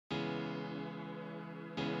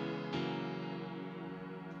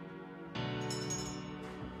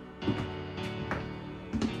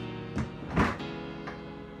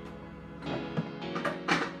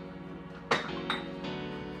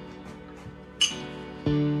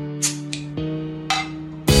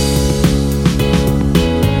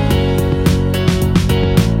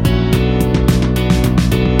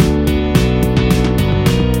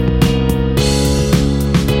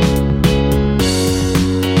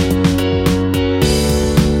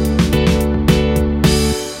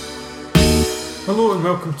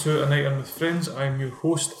to A Night In With Friends. I'm your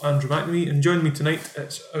host, Andrew McNamee, and joining me tonight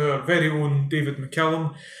it's our very own David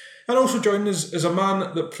McCallum. And also joining us is a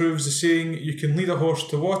man that proves the saying, you can lead a horse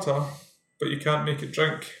to water, but you can't make it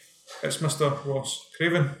drink. It's Mr. Ross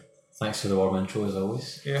Craven. Thanks for the warm intro as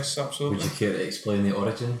always. Yes, absolutely. Would you care to explain the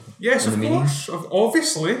origin? Yes, and of the course.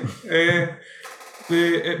 Obviously.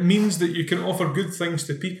 It means that you can offer good things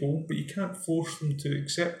to people, but you can't force them to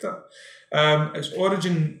accept it. Its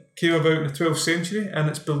origin came about in the 12th century, and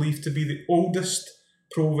it's believed to be the oldest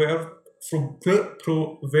proverb in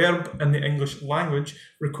the English language,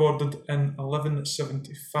 recorded in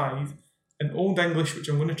 1175 in Old English, which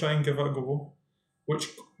I'm going to try and give it a go, which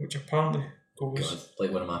apparently goes... God,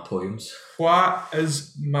 like one of my poems. What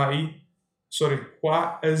is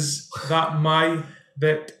that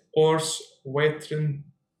that ors wetrin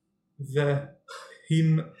the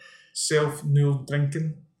him self null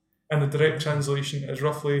drinking? And the direct translation is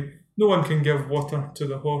roughly, no one can give water to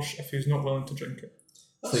the horse if he's not willing to drink it.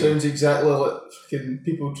 That sounds exactly like fucking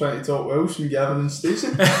people trying to talk Welsh from Gavin and Stacey.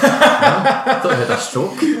 I thought I had a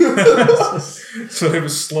stroke. Sorry,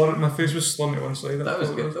 my face was slurring to one side. That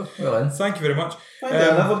was good though. Well then. Thank you very much. Why did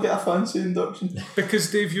I never get a fancy induction? Because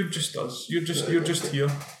Dave, you're just us. You're just here.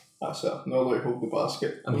 That's it. No, like hold the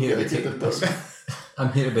basket. I'm here to take the piss.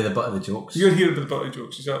 I'm here to be the butt of the jokes. You're here to be the butt of the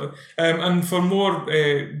jokes, exactly. And for more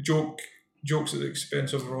jokes at the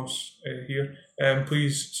expense of Ross here,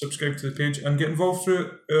 please subscribe to the page and get involved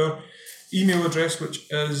through our email address, which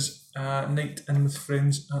is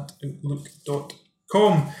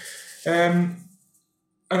nightinwithfriends@outlook.com. And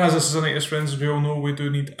as this is a Night with Friends, as we all know, we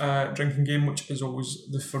do need a drinking game, which is always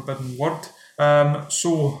the forbidden word.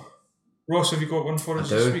 So, Ross, have you got one for us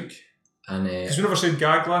this week? Because we never said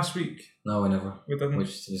gag last week. No, we never. We didn't.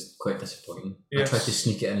 Which was quite disappointing. Yes. I tried to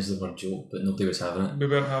sneak it in as the word joke, but nobody was having it. We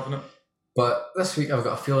weren't having it. But this week I've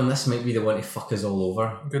got a feeling this might be the one to fuck us all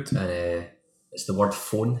over. Good. And it's the word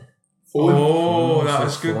phone. Phone? Oh, that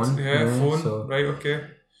is So good. phone. Yeah, phone. So, right, okay.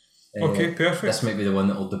 Okay, perfect. This might be the one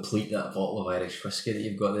that will deplete that bottle of Irish whiskey that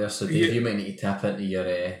you've got there. So Dave, you might need to tap into your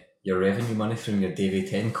revenue money from your Davy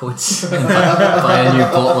 10 codes and buy a new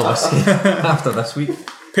bottle of whiskey after this week.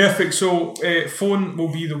 Perfect. So, phone will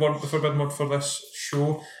be the forbidden word for this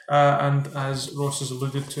show. And as Ross has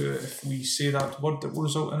alluded to, if we say that word, it will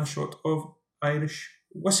result in a shot of Irish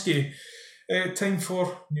whiskey. Time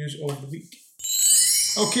for news of the week.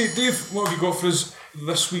 Okay, Dave, what have you got for us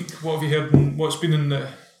this week? What have you heard? What's been in the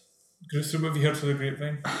what have you heard for the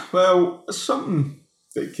grapevine? Well, it's something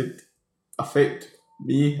that could affect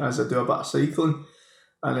me as I do a bit of cycling,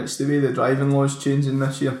 and it's the way the driving law's changing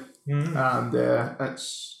this year. And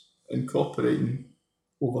it's incorporating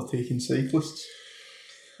overtaking cyclists.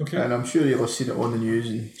 Okay. And I'm sure you'll have seen it on the news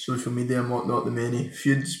and social media and whatnot, the many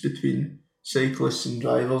feuds between cyclists and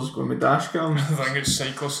drivers going with dash cams. I think it's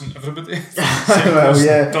cyclists and everybody. Well,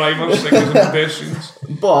 yeah. Drivers, cyclists and pedestrians.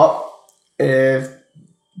 But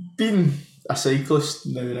being a cyclist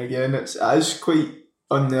now and again, it is quite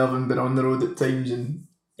unnerving being on the road at times and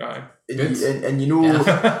you know, you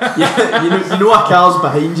know a car's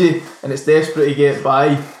behind you and it's desperate to get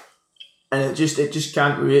by, and it just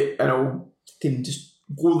can't wait, and can just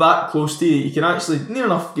go that close to you. You can actually near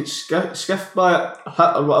enough get skiffed by it,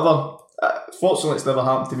 hit or whatever. Fortunately, it's never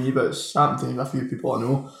happened to me, but it's happened to a few people I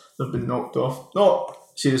know. They've been knocked off, not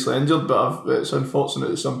seriously injured, but it's unfortunate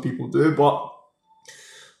that some people do. But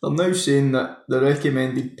they're now saying that the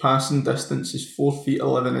recommended passing distance is 4 feet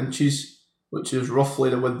 11 inches, which is roughly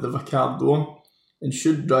the width of a car door. And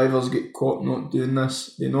should drivers get caught not doing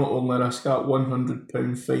this, they not only risk a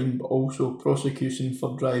 £100 fine, but also prosecution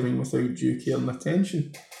for driving without due care and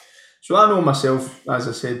attention. So I know myself, as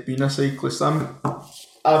I said, being a cyclist,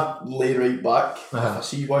 I lay right back if I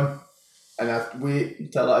see one, and I wait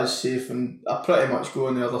until it is safe, and I pretty much go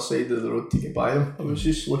on the other side of the road to get by them. I was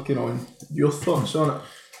just looking on your thoughts on it.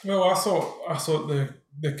 Well, I thought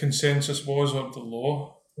the consensus was, or the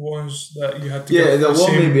law was, that you had to the law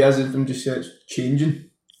maybe isn't, I'm just saying it's changing.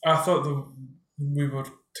 I thought we were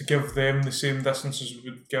to give them the same distance as we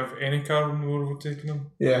would give any car when we were overtaking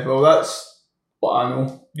them. Yeah, well that's what I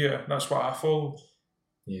know. Yeah, that's what I followed.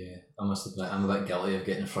 Yeah, I must admit I'm a bit guilty of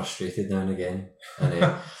getting frustrated now and again.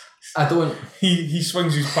 And I don't... He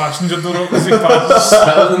swings his passenger door up as he passes.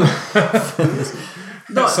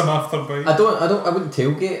 That's some afterbite. I wouldn't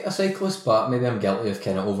tailgate a cyclist, but maybe I'm guilty of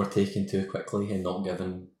kind of overtaking too quickly and not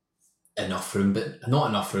giving enough room, but not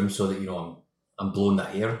enough room so that, you know, I'm blowing the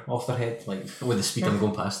hair off their head, like with the speed I'm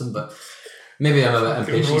going past them. But maybe I'm a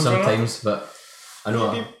bit impatient sometimes, but I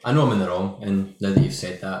know I'm in the wrong, and now that you've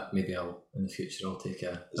said that, maybe I'll in the future I'll take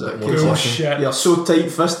a Is that bit more caution. You're so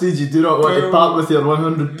tight-fisted you do not want to part with your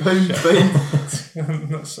 £100 fine.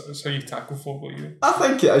 That's how you tackle football, you. I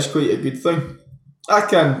think it is quite a good thing.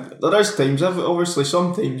 There is times, obviously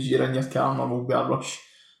sometimes you're in your car and there will be a rush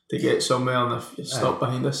to get somewhere, and if you're stuck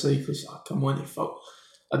behind a cyclist, come on, you fuck.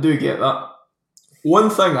 I do get that. One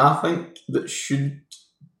thing I think that should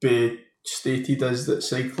be stated is that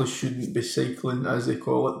cyclists shouldn't be cycling, as they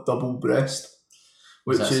call it, double breast,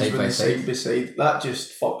 which is when they side by side. That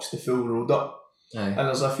just fucks the full road up. Aye. And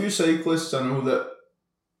there's a few cyclists I know that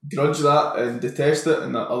grudge that and detest it,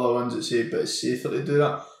 and the other ones that say, but it's safer to do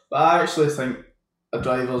that. But I actually think a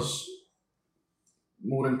driver's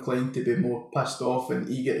more inclined to be more pissed off and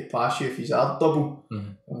eager to pass you if he's hard double.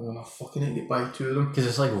 Mm-hmm. I fucking need to buy two of them. Because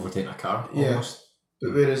it's like overtaking a car, almost.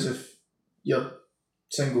 But whereas if you're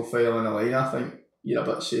single file in a line, I think you're a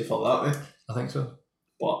bit safer that way. I think so.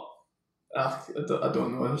 But I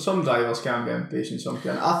don't know. Some drivers can be impatient, some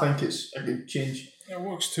can. I think it's a good change. It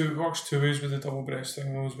works two ways with the double breast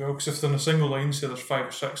thing though as well. Because if they're in a single line, say there's 5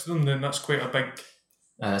 or 6 of them, then that's quite a big.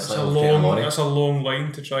 That's a long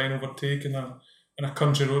line to try and overtake in a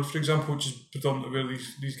country road, for example, which is predominantly where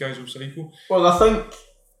these guys will cycle. Well, I think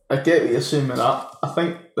I get what you're saying with that. I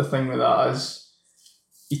think the thing with that is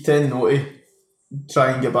you tend not to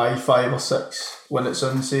try and get by 5 or 6 when it's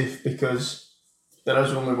unsafe, because there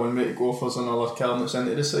is only one way to go if there's another car that's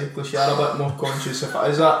into the cyclist. You're a bit more conscious if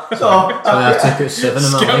it is that. So I took out 7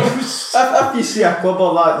 in my life. If you see a club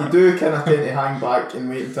or that, you do kind of tend to hang back and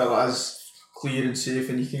wait until it is clear and safe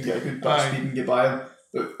and you can get a good bit of speed and get by them.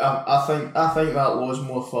 But I think that law is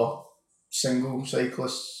more for single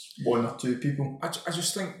cyclists, 1 or 2 people. I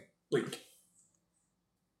just think, like,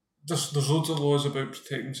 there's loads of laws about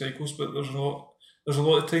protecting cyclists, but there's a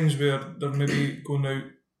lot of times where they're maybe going out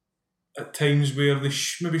at times where they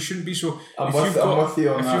maybe shouldn't be. So if you've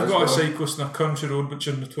got a cyclist in a country road, which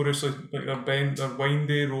are notoriously like they're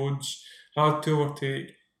windy roads, hard to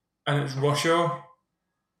overtake, and it's rush hour,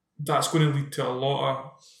 that's going to lead to a lot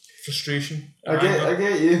of frustration. I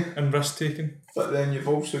get you. And risk taking. But then you've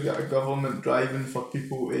also got a government driving for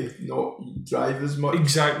people to not drive as much.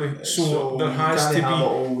 Exactly. So there has to be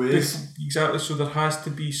always. Exactly. So there has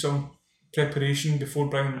to be some preparation before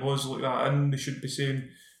bringing laws like that in. They should be saying,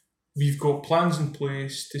 we've got plans in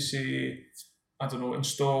place to say, I don't know,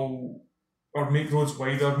 install or make roads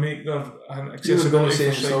wider, make their accessibility for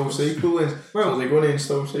install cycle lanes. Well, so they're going to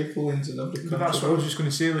install cycle lanes in every country. That's what I was just going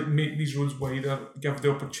to say, like, make these roads wider, give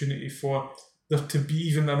the opportunity for there to be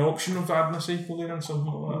even an option of adding a cycle lane and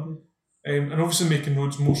something like that. And obviously making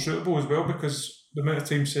roads more suitable as well, because the amount of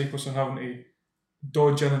time cyclists are having to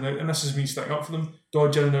dodge in and out, and this is me sticking up for them,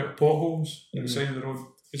 dodge in and out of potholes at the side of the road,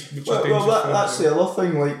 which is dangerous. That's the other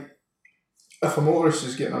thing, like, if a motorist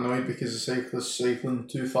is getting annoyed because the cyclist's cycling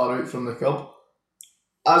too far out from the curb,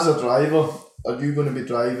 as a driver, are you going to be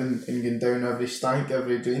driving and going down every stank,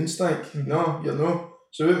 every drain stank? Mm-hmm. No, you're not.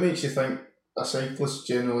 So it makes you think a cyclist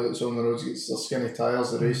generally that's on the roads gets their skinny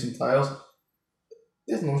tyres, the racing tyres,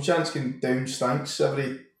 there's no chance getting down stanks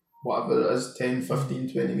every, whatever it is, 10,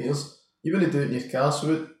 15, 20 metres. You want to do it in your car,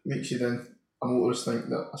 so it makes you then, a motorist, think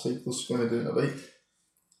that a cyclist is going to do it on a bike.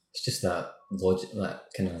 It's just that logic, that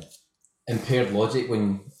kind of impaired logic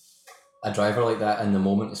when a driver like that in the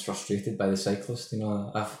moment is frustrated by the cyclist. You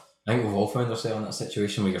know, I think we've all found ourselves in that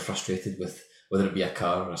situation where you're frustrated with whether it be a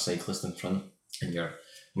car or a cyclist in front, and you're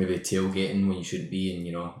maybe tailgating when you shouldn't be, and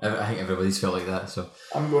you know, I think everybody's felt like that. So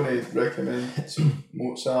I'm going to recommend some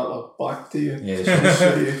Mozart or back to you. Yeah,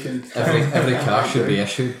 so you can every car should be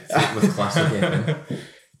issued with classic FM.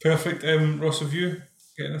 Perfect. Ross, have you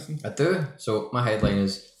got anything? I do. So my headline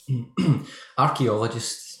is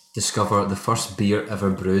archaeologists discover the first beer ever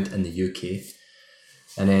brewed in the UK,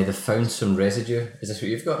 and they found some residue. Is this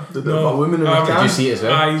what you've got? A woman in a can. Did you see it as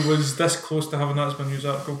well? I was this close to having that as my news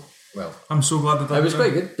article. Well, I'm so glad that it was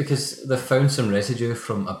quite good, because they found some residue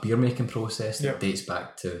from a beer making process that dates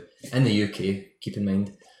back to, in the UK, keep in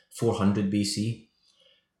mind, 400 BC.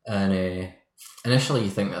 And initially you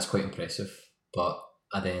think that's quite impressive, but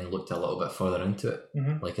I then looked a little bit further into it,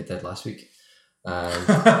 like I did last week. So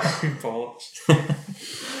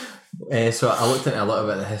I looked into a little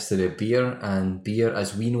bit of the history of beer, and beer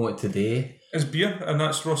as we know it today is beer, and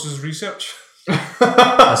that's Ross's research.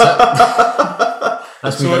 That's it.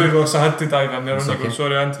 Sorry, Ross, I had to dive in there. Okay.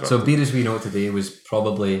 Sorry, I interrupted. So beer as we know it today was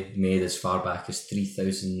probably made as far back as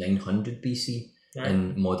 3900 BC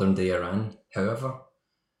in modern day Iran. However,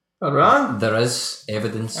 Iran? There is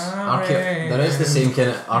evidence. There is the same kind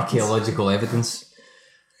of archaeological evidence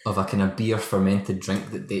of a kind of beer fermented drink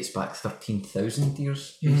that dates back 13,000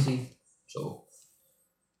 years BC. So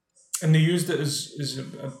And they used it as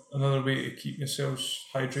another way to keep yourselves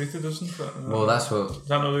hydrated, isn't it? Well, that's what... Is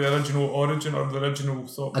that not the original origin or the original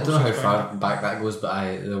thought? I don't know how far back that goes, but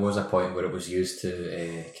there was a point where it was used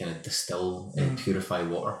to kind of distill and purify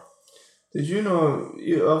water. Did you know,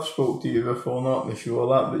 I've spoke to you before, not on the show or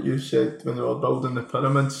that, but you said when they were building the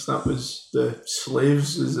pyramids, that was the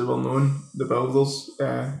slaves, as they were known, the builders,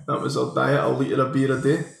 that was their diet, a litre of beer a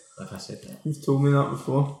day. If I said that. You've told me that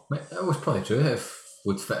before. That was probably true if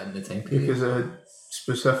would fit in the time period. Because it had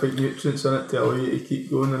specific nutrients in it to allow you to keep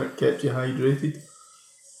going and it kept you hydrated.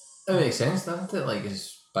 It makes sense, doesn't it? Like,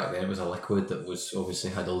 back then it was a liquid that was obviously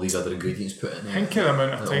had all these other ingredients put in it. Think of the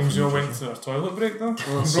amount of times you all went to their toilet break though.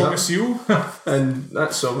 And broke a seal. And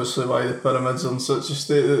that's obviously why the pyramids are in such a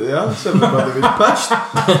state that they are. So everybody was pissed.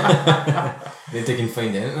 They can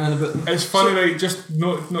find anything about them. It's funny, right? Just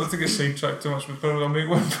not to get sidetracked too much with pyramids, I'll make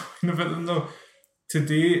one point about them though.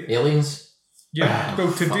 Today... Aliens? Yeah,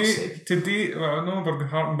 well today, well I know we're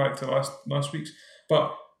harking back to last week's,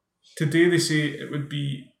 but today they say it would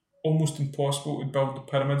be almost impossible to build the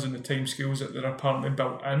pyramids in the timescales that they're apparently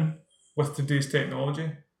built in with today's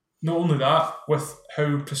technology. Not only that, with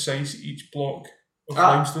how precise each block of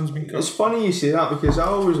limestone's been cut. It's funny you say that because I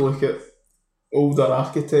always look at older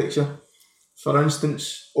architecture. For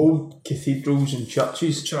instance, old cathedrals and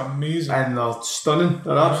churches. Which are amazing. And they're stunning.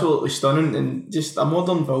 They're absolutely stunning. And just a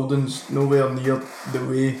modern building's nowhere near the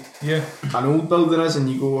way an old building is. And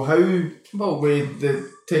you go, how, with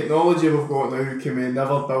the technology we've got now, can we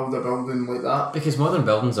never build a building like that? Because modern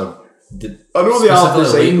buildings are I know they are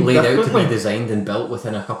designed laid out to be designed and built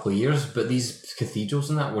within a couple of years, but these cathedrals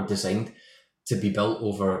and that were designed to be built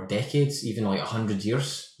over decades, even like 100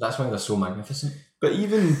 years. That's why they're so magnificent. But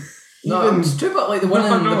even it's true, but like the one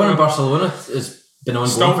in Barcelona has been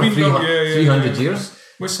ongoing for 300 years.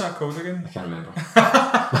 What's that called again? I can't remember.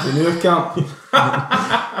 The new camp.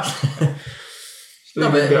 No,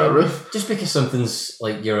 but just because something's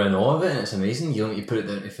like you're in awe of it and it's amazing, you don't need to put it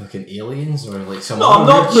down to fucking aliens or like some. No, I'm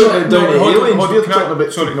not putting it down to aliens. We're talking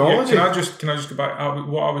about technology. Can I just go back?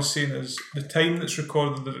 What I was saying is the time that's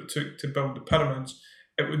recorded that it took to build the pyramids,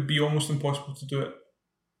 it would be almost impossible to do it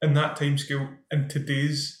in that time scale in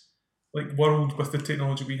today's world with the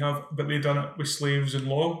technology we have, but they done it with slaves and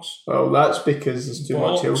logs. Well, that's because there's too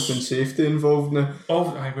much health and safety involved now.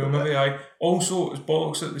 Also, it's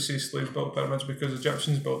bollocks that they say slaves built pyramids because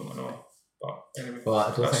Egyptians built them and all. But anyway, well,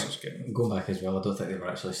 I don't think, going back as well, I don't think they were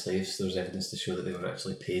actually slaves. There's evidence to show that they were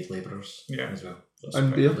actually paid labourers as well.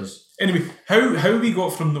 And beer. Anyway, how we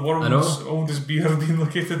got from the world's oldest beer being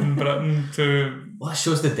located in Britain to... Well, it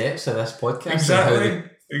shows the depths of this podcast. Exactly.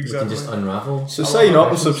 We can just unravel. So sign up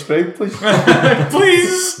and subscribe, please.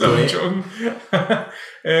 Please. No, I'm joking.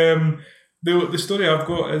 The story I've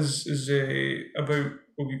got is about.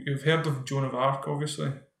 Well, you've heard of Joan of Arc,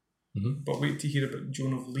 obviously, but wait to hear about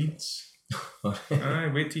Joan of Leeds.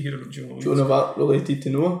 Wait to hear about Joan of Leeds. Joan of Arc related to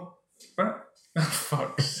Noah? What?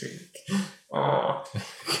 Fuck's sake!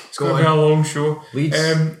 It's going to be a long show. Leeds.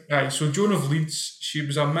 So Joan of Leeds, she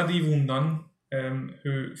was a medieval nun.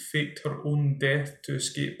 Who faked her own death to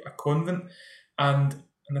escape a convent, and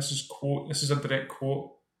this is a direct quote,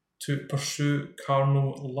 to pursue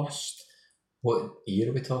carnal lust. What year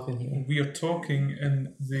are we talking here? We are talking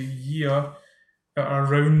in the year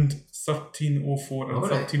around 1304 and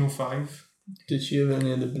 1305. Did she have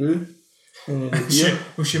any of the brew? Any of the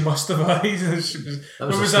beer? She must have.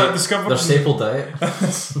 That discovered? Their staple diet.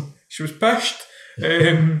 She was pished.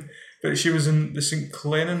 But she was in the St.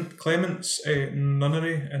 Clement's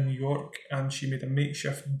nunnery in New York, and she made a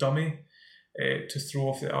makeshift dummy to throw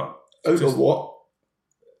off the arch. Out of what?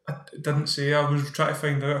 I didn't say. I was trying to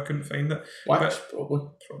find out. I couldn't find it. Wax, probably.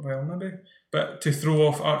 Maybe. But to throw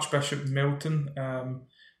off Archbishop Melton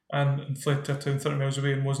and inflated her to 30 miles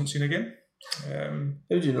away and wasn't seen again. How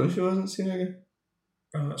do you know she wasn't seen again?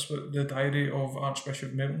 Well, that's what the diary of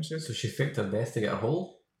Archbishop Melton says. So she faked her death to get a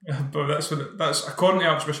hole? But that's according to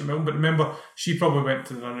Archbishop Melton. But remember, she probably went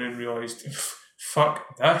to the nunnery and realised,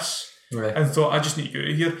 fuck this, and thought, I just need to get out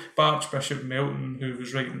of here. But Archbishop Melton, who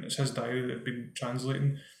was writing, it's his diary that had been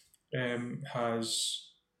translating, has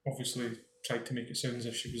obviously tried to make it sound as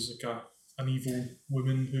if she was like an evil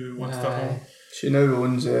woman who wanted her home. She now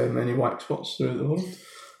owns many wax spots throughout the world.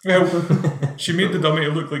 Well, she made the dummy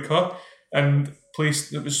to look like her, and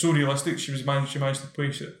placed it was so realistic. She managed to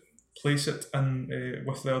place it in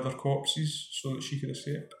with the other corpses so that she could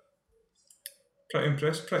escape. Pretty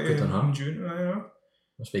impressed. Pretty June.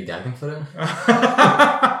 Must be gagging for it.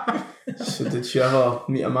 So did she ever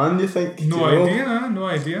meet a man, do you think? No idea. No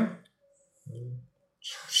idea.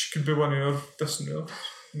 She could be one of your distant relatives.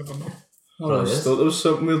 Never know. I just thought there was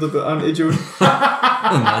something weird about Auntie Joan.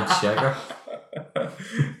 Mad Shagger.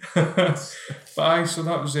 But aye, so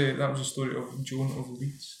that was a story of Joan of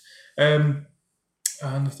Leeds. And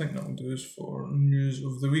I think that will do us for news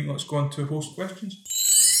of the week. Let's go on to host questions.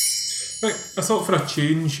 Right, I thought for a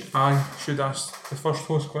change I should ask the first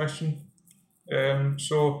host question.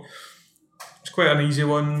 So it's quite an easy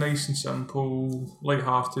one, nice and simple,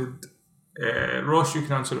 light-hearted. Ross, you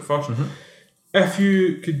can answer it first. Mm-hmm. If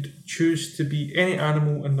you could choose to be any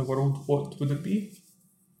animal in the world, what would it be?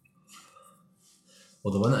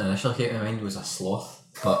 Well, the one that initially came to my mind was a sloth,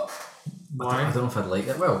 but Why? I don't know if I'd like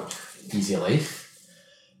it. Well, easy life.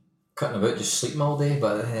 Cutting about, just sleeping all day,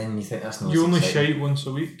 but then you think that's not You only exciting. shite once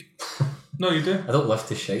a week. No, you do. I don't live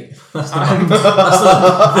to shite. He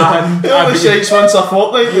only shakes once a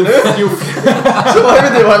fortnight, you know? So why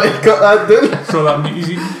would they want to cut that down? So that means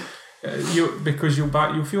because you'll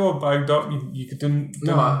feel all bagged up. You could do.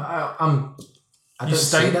 No, I'm. I You didn't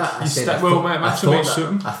say stink. that. I You said stink. I Well, thought, mate, I that's thought what that. suit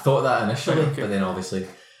 'em. I thought that initially, Right, okay. but then obviously,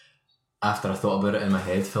 after I thought about it in my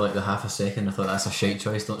head for like the half a second, I thought that's a shite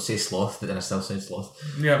choice. Don't say sloth, but then I still said sloth.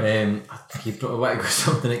 Yeah, I think you probably want to go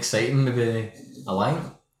something exciting, maybe a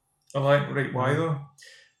lion. I like. Right, why though?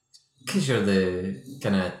 Because you're the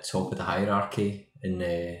kind of top of the hierarchy in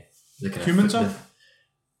the kind Humans of are?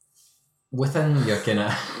 within your kind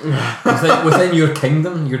of within your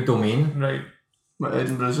kingdom, your domain, Right. What,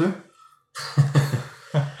 Edinburgh Zoo?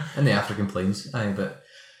 in the African plains. Aye, but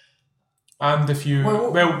And if you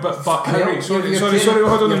Well, but Kyle, right, sorry, you're hold saying-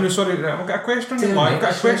 on, you're- no, sorry. Right, I've got a question on your Tell line. me, I've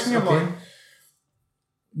got a question on your okay. line.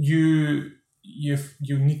 You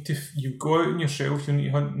need to you go out in yourself. You need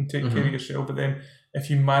to hunt and take care of yourself. But then, if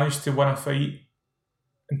you manage to win a fight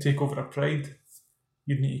and take over a pride,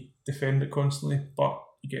 you need to defend it constantly. But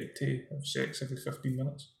you get to have sex every 15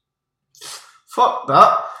 minutes. Fuck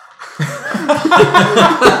that.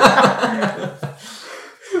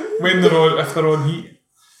 If they're on heat.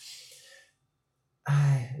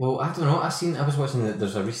 aye, well, I don't know. I was watching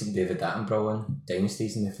there's a recent David Attenborough one,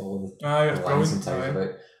 Dynasties, and they follow the Aye, it's lions and brilliant. tigers Aye.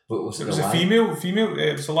 about. What was It it? was The a lion? female.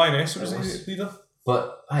 It was a lioness. It was It was. the leader.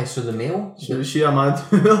 But aye, so the male. So is she a mad?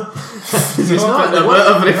 He's not, putting them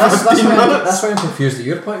out every 15 minutes. That's why I'm confused at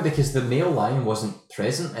your point, because the male lion wasn't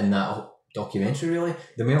present in that documentary. Really,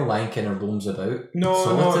 the male lion kind of roams about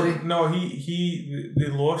solitary. No. They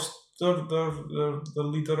lost their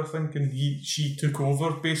leader, I think, and she took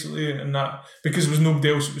over basically, and that because there was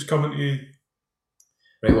nobody else that was coming to.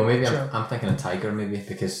 Right, well, maybe Sure. I'm thinking a tiger, maybe,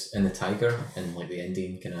 because in the tiger, in like the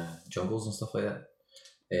Indian kind of jungles and stuff like that,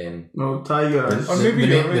 No, Tiger is. Or maybe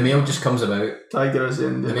you're right. the male just comes about, Tiger is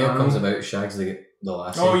in the male comes about, shags the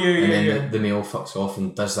lassie, Oh, yeah, and then yeah. The male fucks off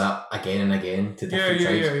and does that again and again to Yeah,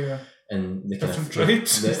 different tribes, yeah. and the kind Different of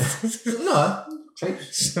tribes. no,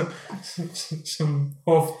 tribes. Some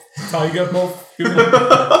tiger human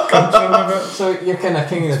comes in a bit. So you're kind of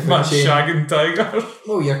king of the Man food chain. shagging tiger.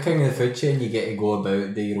 Well, you're king of the food chain. You get to go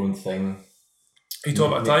about, do your own thing. You talk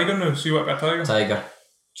about a tiger now? So you want a tiger? Tiger.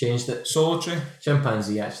 Changed it. Solitary.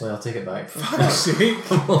 Chimpanzee, actually. I'll take it back. Fuck's sake.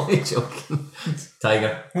 I'm only joking.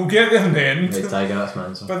 Tiger. We'll get there in the end. Right, tiger, that's my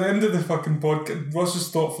answer. By the end of the fucking podcast, Ross's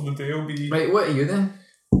thought for the day will be. Right, what are you then?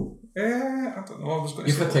 I don't know. I was going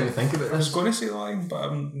to You've say. had time to think about I was this. going to say lion, but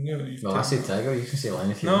you've Well, I taken say tiger, you can say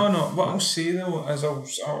lion if you No, want. no. What I'll say though is I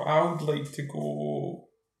would like to go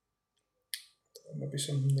maybe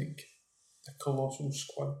something like the Colossal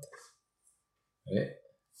Squid, Right,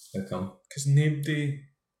 how come? because nobody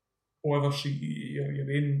will ever see your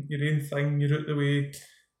own thing. You're out the way.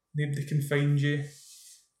 Nobody can find you.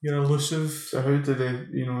 You're elusive. So how do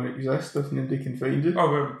they, exist if nobody can find you?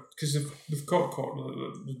 Oh well, because they've got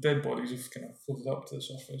the dead bodies have kind of floated up to the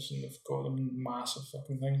surface and they've got them massive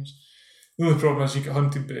fucking things. The only problem is you get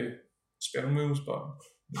hunted by sperm whales, but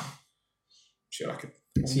sure I could.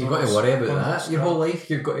 So you've got to worry about that Scrap. your whole life.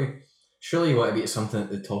 You've got to. Surely you want to be at something at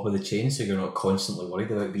the top of the chain so you're not constantly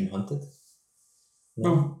worried about being hunted.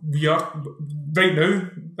 No? Well, we are right now.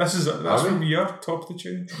 That's Are where we? we are, top of the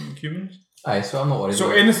chain, humans. Aye, so I'm not worried So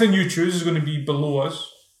about anything you choose is going to be below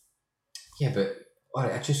us. Yeah, but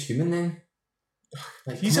alright, I choose human then.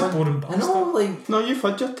 Like, He's come a on. boring I bastard. know, like. No, you've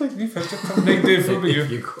had your time. You fidget time. Right, Dave, what about you?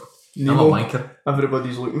 You go. Nemo, I'm a wanker.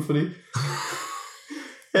 everybody's looking for you.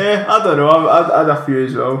 I don't know. I'd had a few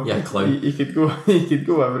as well. Yeah, clown. You could go. You could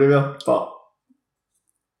go everywhere, but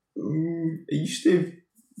I used to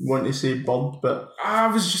want to say bird, but I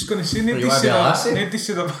was just going to say, You nobody wanna be said a lassie? Nobody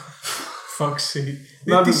said a. Fuck's sake.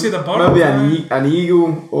 Nobody said a bird. maybe Aye. an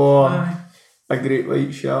eagle or Aye. a great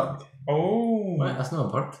white shark. Oh. What? That's not a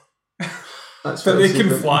bird. That's But what they I can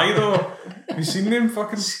said, fly though. Have you seen them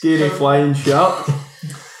fucking Scary flying shark.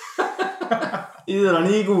 Either an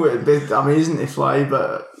eagle, it'd be amazing to fly,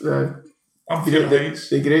 but the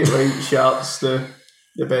great white shark's the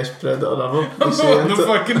best predator ever. I'm not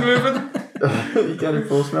fucking moving. You can't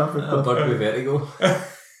force me off a bird with vertigo.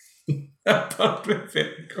 A bird with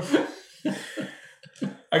vertigo.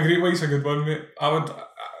 A great white's a good one, mate.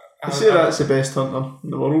 They say that's the best hunter in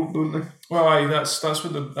the world, don't they? Well, aye, that's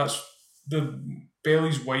what the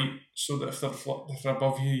belly's white, so that if they're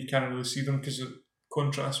above you, you can't really see them because it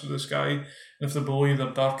contrasts with the sky, and if they're below you,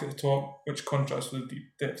 they're dark at the top, which contrasts with the deep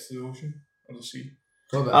depths of the ocean or the sea.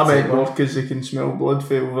 I meant more because they can smell blood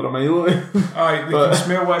for over a mile away. Aye, they can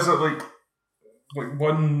smell, what is it, like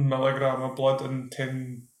 1 milligram of blood in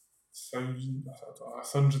 10,000,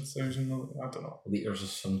 100,000, I don't know. Litres or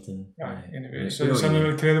something. Aye, anyway, so it's an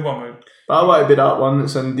incredible amount. But I want to be that one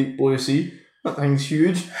that's in deep blue sea. That thing's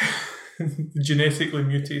huge. The genetically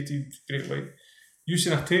mutated great white. You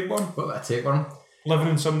seen a tapeworm? What about a tapeworm? Living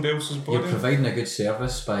in somebody else's body. You're providing a good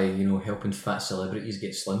service by, helping fat celebrities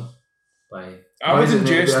get slim. I would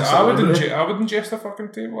ingest a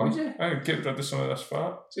fucking tapeworm. Would you? I would get rid of some of this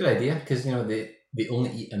fat. It's a good idea because they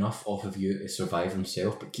only eat enough off of you to survive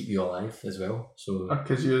themselves, but keep you alive as well. So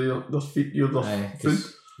because you're their food. You're their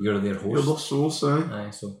host. You're their source.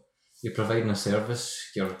 Aye, so you're providing a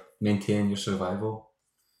service. You're maintaining your survival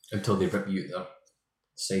until they rip you out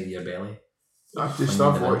the side of your belly.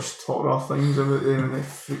 I've watched horror things about them and they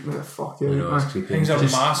freak me the fuck out. Things are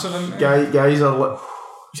massive, isn't it? Guys are like,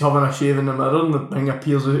 he's having a shave in the mirror and the thing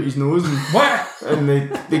appears out his nose. And what? And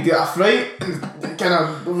they get a fright and they kind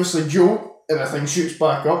of obviously joke and the thing shoots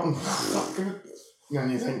back up and then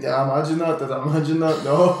you think, did I imagine that?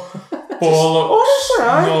 No. Honestly,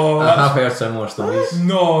 no. I have heard similar stories.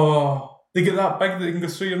 No. They get that big that they can go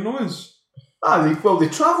through your nose. They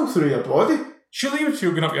travel through your body. Surely you're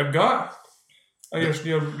choking up your gut. Or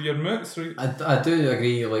your mouth through. I do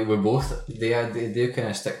agree, with both. They do kind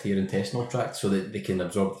of stick to your intestinal tract so that they can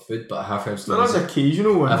absorb the food, but I have heard stories. That's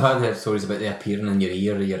occasional one. I've heard stories about they appearing in your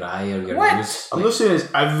ear or your eye or your nose. I'm not saying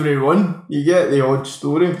it's everyone. You get the odd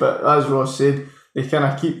story, but as Ross said, they kind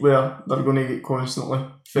of keep where they're going to get constantly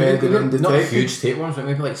fed and undetected. Not huge tapeworms, but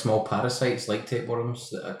maybe like small parasites like tapeworms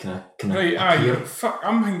that are kind of appear. Fuck,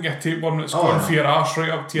 I'm thinking a tapeworm that's gone for your arse right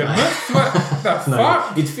up to your mouth. What the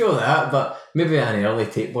fuck? You'd feel that, but maybe an early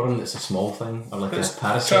tapeworm that's a small thing, or like it's a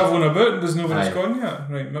parasite. Travelling about and doesn't know where it's gone yet.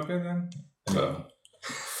 Right, maybe then.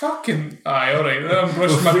 Fucking alright then, I'm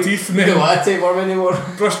brushing my teeth and then... You don't want a tapeworm anymore.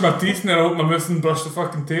 Brush my teeth and then I open my mouth and brush the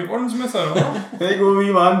fucking tapeworm's mouth, I don't know. There you go,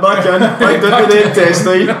 wee man, back in. Back down to the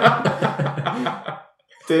intestine.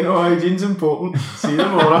 Dental hygiene's important. See you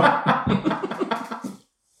tomorrow.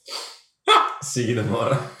 See you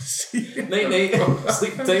tomorrow. Night night.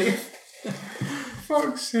 Sleep tight.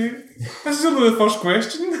 Fuck's sake. This is only the first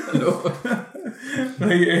question. I know.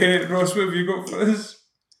 Right, Ross, what have you got for us?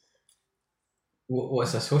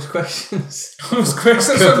 What's this? Host questions? Host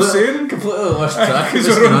questions, that's what I'm saying. Completely lost track. Because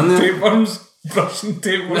we're on tapeworms, brushing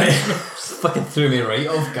tapeworms. Fucking threw me right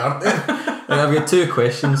off guard there. I've got 2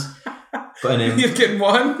 questions. But you're getting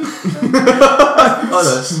one.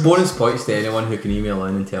 Bonus points to anyone who can email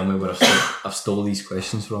in and tell me where I've stole these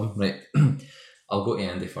questions from. Right. I'll go to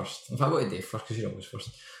Andy first. In fact, I'll go to Dave first because you're always first.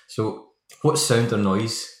 So, what sound or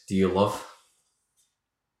noise do you love?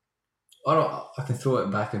 Or I can throw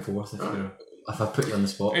it back and forth if I put you on the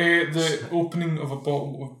spot. The opening of a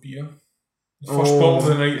bottle of beer. The first bottle of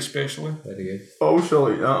the night especially. Very good. I also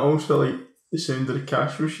like that. I also like the sound of the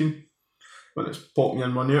cash machine when it's popping your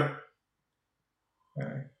money out.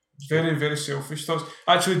 Very, very selfish thoughts.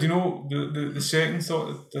 Actually, do you know the second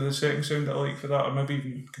thought, the second sound that I like for that, or maybe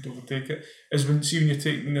even could overtake it, is when you're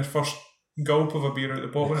taking your first gulp of a beer out the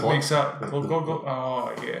bottle and it makes that glug.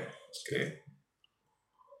 Oh yeah, it's great.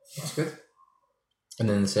 That's good. And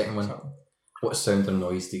then the second one, what sound or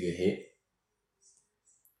noise do you hate?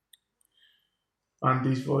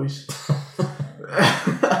 Andy's voice.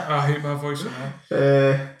 I hate my voice on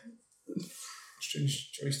that.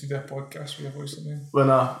 Strange choice to do a podcast with your voice on there. When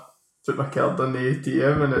I put my card in the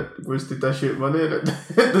ATM and it goes to dish out money and it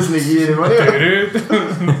doesn't give you any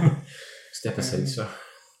money. Step aside, sir.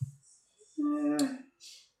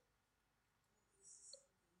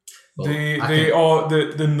 Well,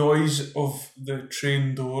 the noise of the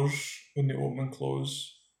train doors when they open and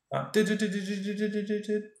close.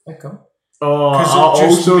 Oh, I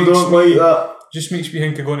also don't like that. Just makes me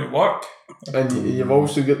think of going to work. And you've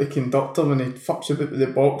also got the conductor when he fucks about with the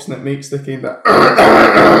box and it makes the kind of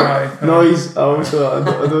noise. I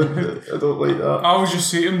don't like that. I always just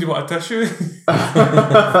say to him, do you want a tissue?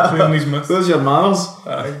 Clearing his mouth. Those are your manners.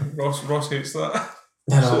 Ross hates that.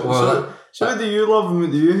 So what do you love and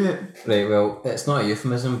what do you hate? Right, well, it's not a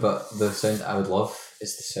euphemism, but the sound that I would love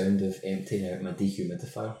is the sound of emptying out my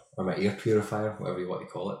dehumidifier or my air purifier, whatever you want to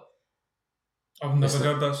call it. I've never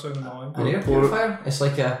heard that sound in my life. An air purifier? It's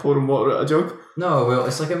like a... Pouring water out a jug? No, well,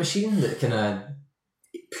 it's like a machine that kind of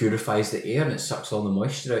purifies the air and it sucks all the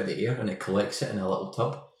moisture out of the air and it collects it in a little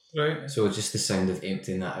tub. Right. So just the sound of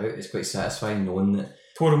emptying that out is quite satisfying, knowing that...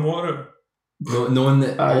 Pouring water out? Knowing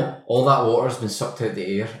that all that water's been sucked out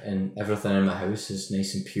the air and everything in my house is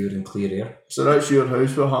nice and pure and clear air. So that's your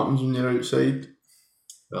house, what happens when you're outside?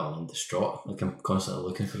 Well, I'm distraught. Like, I'm constantly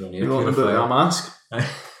looking for an air You purifier. want a mask?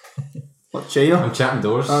 Like China? I'm chatting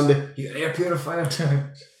doors. Andy. You got an air purifier?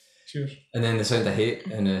 Cheers. And then the sound I hate,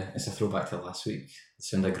 and it's a throwback to last week, the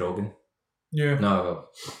sound of grogging. Yeah. No,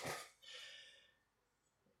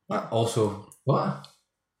 well. Also, what?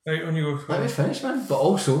 Right, on you go. Let me finish, man. But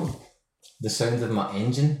also, the sound of my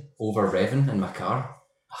engine over revving in my car.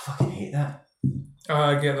 I fucking hate that.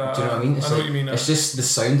 I get that. Do you know what I mean? It's I know what you mean. It's just the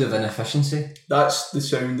sound of inefficiency. That's the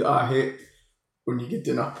sound that I hate when you get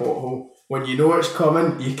in a pothole. When you know it's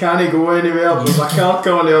coming, you can't go anywhere. There's a car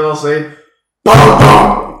coming the other side.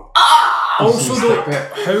 Also, though,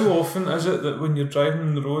 how often is it that when you're driving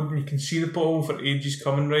on the road and you can see the pothole for ages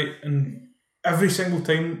coming, right, and every single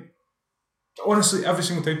time, honestly, every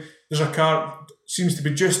single time, there's a car seems to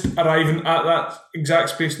be just arriving at that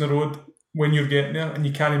exact space in the road when you're getting there and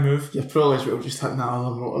you can't move. You're probably as well just hitting that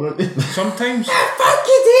other motor, aren't you? Sometimes. Fuck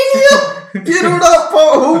you, Daniel! You know that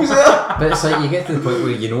pothole's there! But it's like you get to the point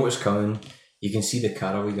where you know it's coming, you can see the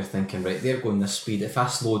car away, you're thinking, right, they're going this speed, if I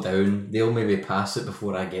slow down, they'll maybe pass it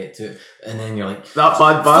before I get to it, and then you're like, that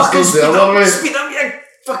bad bastard's the other way. Speed up, you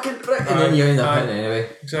fucking prick! And then you end up hitting it anyway.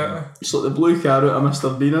 Exactly. It's like the blue car out of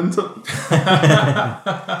Mr. Bean, isn't it?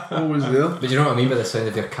 Always there. But you know what I mean by the sound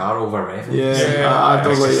of your car over revving? Yeah, I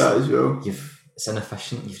don't like that as well. It's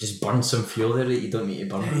inefficient. You've just burned some fuel there that you don't need to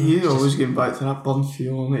burn. You're always getting back to that burn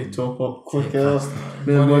fuel. I need to top up quicker.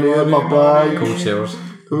 Money in my bag. Cold showers.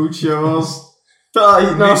 Cold showers.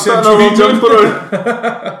 Now start a wee jumper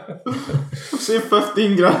on. Say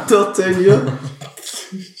 15 grand or 10 years.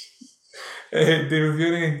 Do you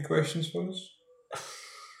have any questions for us?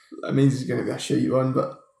 That means it's going to be a shitty one,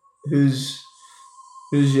 but who's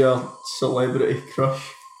your celebrity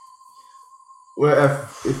crush? What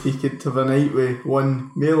if you could have a night with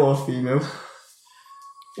one male or female,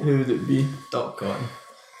 who would it be? Doc Cotton.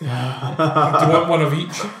 Do you want one of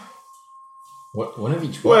each? What, one of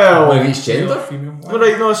each? Well, one of each gender? Female.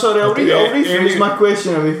 Right, no, sorry, I'll rephrase my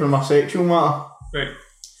question away from a sexual matter. Right.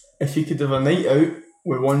 If you could have a night out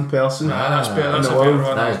with one person, that's better. That's in a the better world,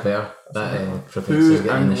 one. That is better. That prevents who you getting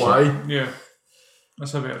in and the why? shit. Yeah.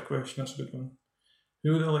 That's a better question. That's a good one.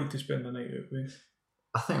 Who would I like to spend the night out with?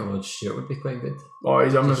 I think Rod Stewart would be quite good. Oh,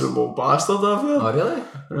 he's a miserable bastard, I feel. Oh, really?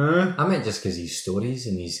 Eh, I meant just because he's stories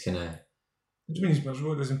and he's kind of... What do you mean he's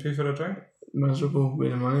miserable? Doesn't pay for a drink? miserable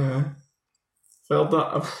with the money, Felt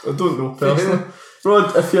that. I don't know personally.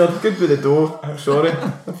 Rod, if you're good with the door, I'm sorry,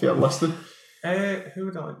 if you're listening. Who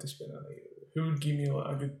would I like to spend the night with? Who would give me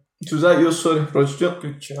like a good... So was that yours, sorry, Rod Stewart?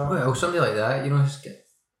 Good chat? Well, somebody like that, you know, just get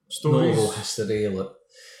Stories. novel history, like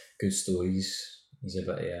good stories. He's a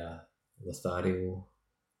bit of a Lothario.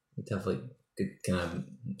 He'd have like good kind of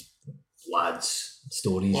lads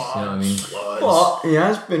stories, you know what I mean? But he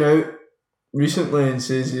has been out recently and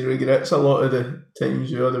says he regrets a lot of the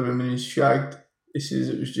times with other women he's shagged. He says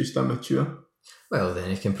it was just immature. Well, then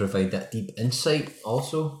he can provide that deep insight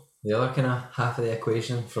also. The other kind of half of the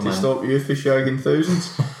equation from To stop you for shagging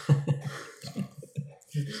thousands.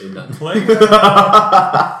 Say nothing.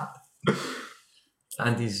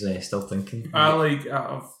 Andy's still thinking. I'd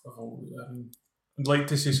like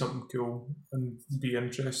to say something cool and be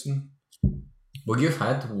interesting. Well, you've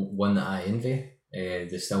had one that I envy,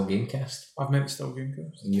 the Still Gamecast. I've met Still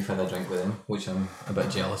Gamecast. And you've had a drink with them, which I'm a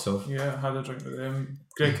bit jealous of. Yeah, I had a drink with them.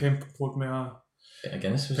 Greg Hemp poured me a Pint of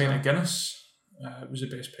Guinness, was pint it? of Guinness. It was the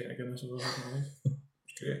best pint of Guinness I've ever had in my life.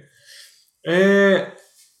 It's great.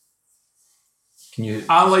 Can you?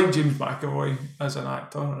 I like James McAvoy as an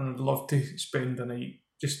actor, and I'd love to spend the night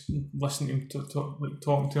just listening to him,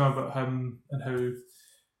 talking to him about him and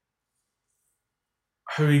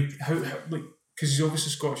how like, because he's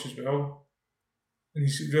obviously Scottish as well, and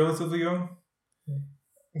he's relatively young.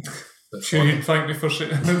 Sure, you'd thank me for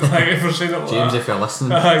saying it like James, that. if you're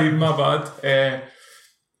listening. My bad.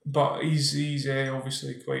 But he's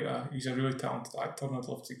obviously he's a really talented actor, and I'd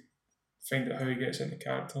love to find out how he gets into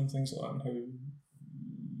character and things like that, and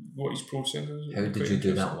what his process is. How did you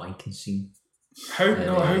do that wanking scene? How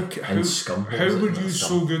Scum? How were you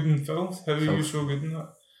Scum? so good in filth? How were you so good in that?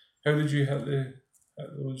 How did you hit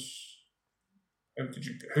those? how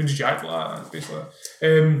did you act like that? Basically,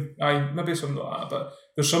 maybe something like that. But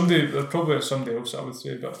there's probably somebody else I would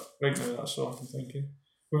say, but right now that's all I'm thinking.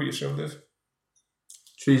 What about yourself, Dave?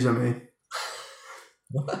 Theresa May.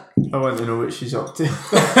 I want to know what she's up to.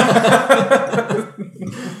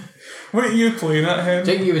 What are you playing at him?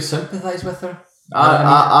 Do you think you would sympathise with her?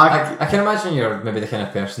 I can imagine you're maybe the kind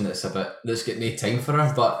of person that's got no time for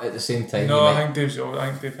her, but at the same time. No, I think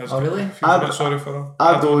Dave has. Oh, really? A bit sorry for her.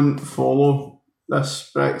 I don't follow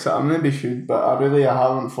this Brexit. I maybe should, but I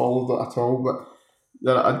haven't followed it at all.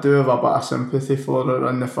 But I do have a bit of sympathy for her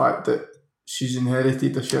and the fact that she's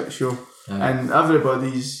inherited a shit show. And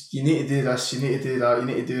everybody's, you need to do this, you need to do that, you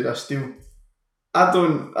need to do this deal. I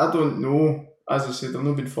don't know. As I said, I've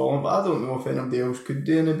not been following, but I don't know if anybody else could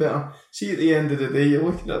do any better. See, at the end of the day, you're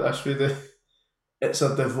looking at this with it's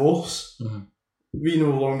a divorce. Mm-hmm. We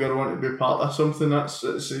no longer want to be part of something. It's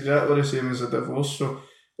exactly the same as a divorce. So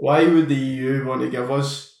why would the EU want to give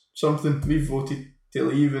us something? We voted to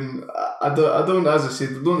leave, and I don't. As I said,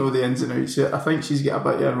 I don't know the ins and outs yet. I think she's got a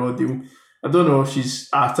bit of a raw deal. I don't know if she's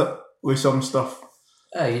at it with some stuff.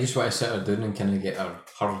 You just want to sit her down and kind of get her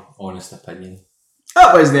honest opinion.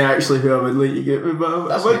 That wasn't actually who I would like to get with,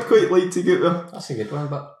 but I would quite like to get there. That's a good one,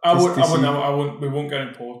 but I won't. We won't get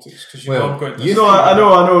in politics because I'm going to. I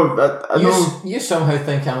know. You somehow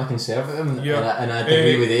think I'm a conservative, and I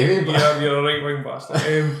agree with Amy. But yeah, you're a right wing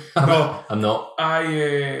bastard. No, I'm not.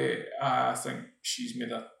 I think she's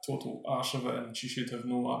made a total arse of it, and she should have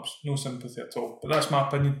no sympathy at all. But that's my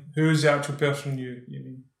opinion. Who is the actual person you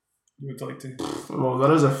would like to? Well,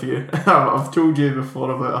 there is a few. I've told you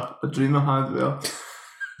before about a dream I had where.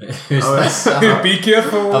 Be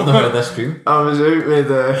careful. I've not heard this dream. I was out with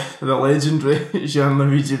the legendary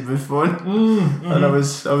Jean-Luigi Buffon, and I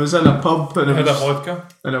was in a pub and had a vodka,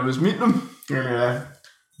 and I was meeting him, and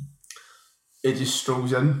he just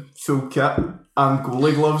strolls in full kit and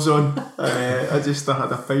goalie gloves on. I had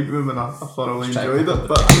a pint with him and I thoroughly enjoyed it.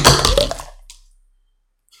 But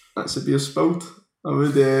that's a beer spilled. I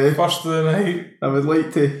would first of the night. I would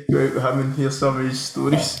like to go out with him and hear some of his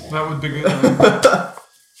stories. That would be good. But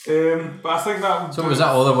I think that would. So was that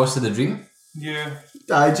all there was to the dream? Yeah.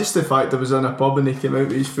 Just the fact I was in a pub and he came out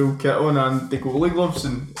with his full kit on and the goalie gloves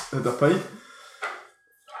and had a pint.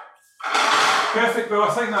 Perfect. Well,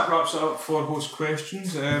 I think that wraps it up for host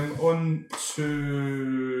questions. On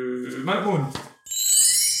to Minute.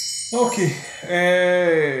 Okay,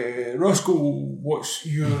 Roscoe, what's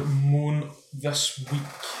your moan this week?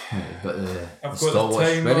 I've got the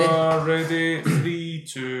timer ready. 3,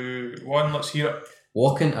 2, 1. Let's hear it.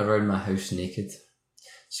 Walking around my house naked.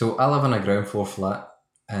 So I live on a ground floor flat,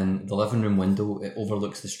 and the living room window, it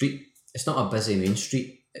overlooks the street. It's not a busy main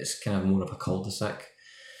street. It's kind of more of a cul-de-sac.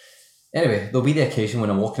 Anyway, there'll be the occasion when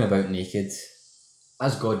I'm walking about naked,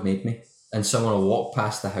 as God made me, and someone will walk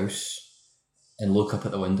past the house and look up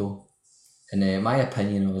at the window. And my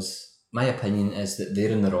opinion is that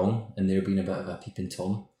they're in the wrong and they're being a bit of a peeping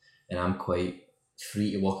Tom, and I'm quite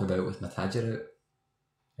free to walk about with my tadger out,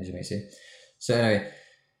 as you might say. So anyway,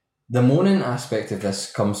 the moaning aspect of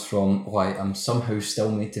this comes from why I'm somehow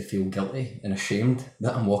still made to feel guilty and ashamed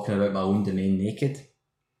that I'm walking about my own domain naked.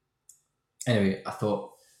 Anyway, I thought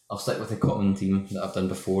I'll stick with the common theme that I've done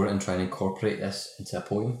before and try and incorporate this into a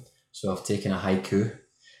poem. So I've taken a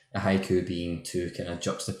haiku being two kind of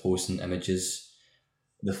juxtaposing images.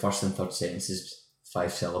 The first and third sentences,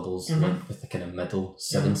 5 syllables, with the kind of middle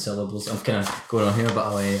 7 syllables. I'm kind of going on here, but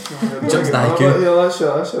I'll juxta haiku.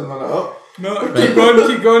 Yeah, that's a minute up. No,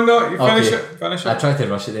 keep going. No, you finish it. I tried to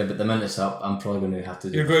rush it there, but the minute's up. I'm probably going to have to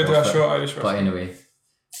do. You're going to do a short Irish version. But anyway,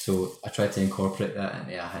 so I tried to incorporate that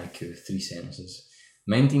into a haiku, 3 sentences.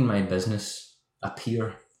 Minding my business,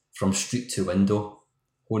 appear from street to window.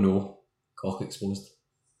 Oh no, cock exposed.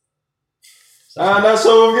 And that's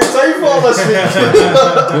all we've got time for this week.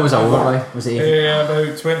 What was that over by? Was it 80?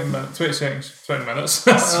 About 20 minutes, 20 seconds, 20 minutes.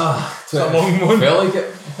 It's a long one. Felt like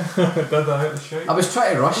it. Did that out the shit. I was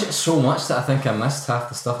trying to rush it so much that I think I missed half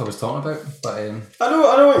the stuff I was talking about. But I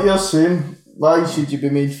know what you're saying. Why should you be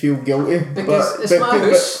made feel guilty? Because it's my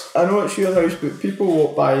house. I know it's your house, but people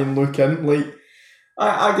walk by and look in. Like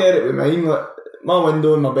I get it with mine. Like my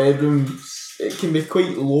window in my bedroom, it can be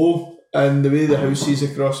quite low. And the way the houses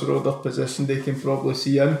across the road are positioned, they can probably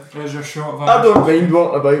see in. There's your shot of I don't mind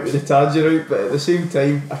walking about with the tadger out, but at the same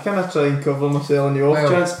time, I kind of try and cover myself on the off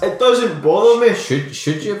chance. It doesn't bother me.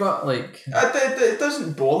 Should you? But like, it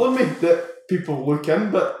doesn't bother me that people look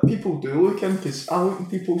in, but people do look in because I look in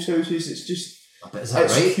people's houses. It's just. But is that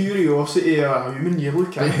it's right? Curiosity of a human. You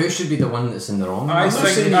look in. But who should be the one that's in the wrong? I don't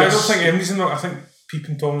think anybody's in the wrong. I think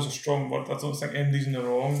peeping Tom is a strong word. I don't think anybody's in the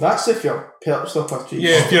wrong. That's if you're perched up a tree.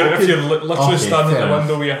 Yeah, if you're literally standing at the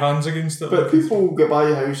window with your hands against it. But people get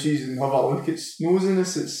by houses and have a look at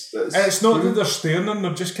nosiness. It's not that they're staring in,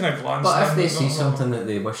 they're just kind of glancing. But if they see something that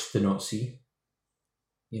they wish to not see,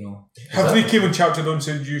 have they came and chatted to them and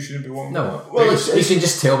said you shouldn't be walking? No. Well, you can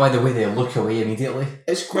just tell by the way they look away immediately.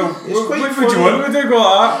 It's quite funny. What would you want? Would they go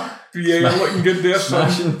like that? Yeah, you're looking good there,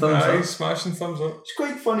 smashing thumbs up. Smashing thumbs up. It's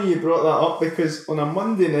quite funny you brought that up because on a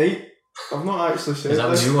Monday night, I've not actually said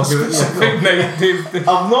this. Is that what you night, Dave?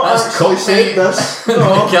 I've not actually said this. When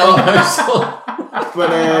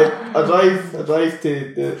I drive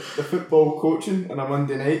to the football coaching on a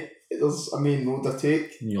Monday night, there's a main road I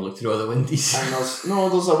take. And you look through all the windies. And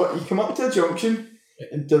you come up to a junction,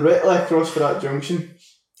 and directly across for that junction.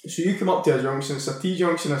 So you come up to a junction, it's a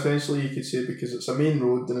T-junction essentially, you could say, because it's a main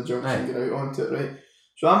road and a junction get out onto it, right?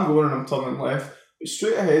 So I'm going and I'm turning left, but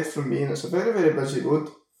straight ahead from me, and it's a very, very busy road,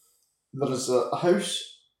 there's a house.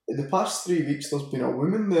 In the past 3 weeks there's been a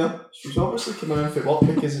woman there. She's obviously coming in for work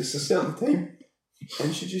because it's a certain time,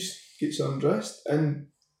 and she just gets undressed, and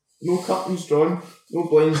no curtains drawn, no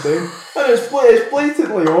blinds down, and it's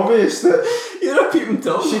blatantly obvious that you're a peeping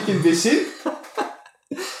Tom. She can be seen.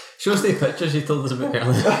 Show us the pictures you told us about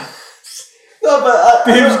earlier. No, but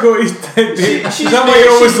Dave's got his Dave. Is that why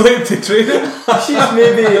you're always late to training? She's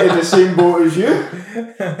maybe in the same boat as you.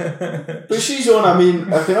 But she's on, I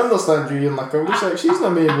can understand you in like she's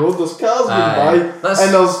on the main road, there's cars going by,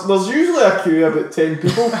 and there's usually a queue of about 10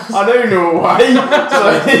 people. I now know why. So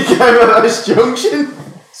I think I'm at this junction.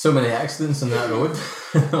 So many accidents on that road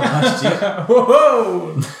last year.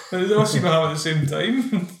 Whoa! They all seem to have at the same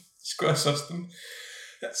time. It's got a system.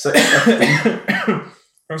 That's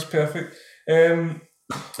perfect.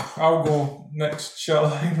 I'll go next. Shall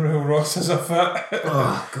I? Real Ross as a fit.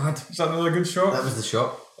 Oh God! Is that another good shot? That was the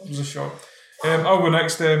shot. That was a shot. I'll go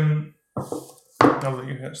next. I'll let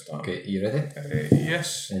you hit start. Okay, you ready?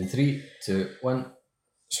 Yes. In 3, 2, 1.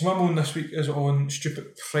 So my moan this week is on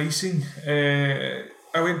stupid pricing.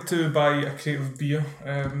 I went to buy a crate of beer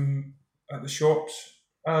at the shops,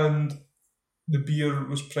 and the beer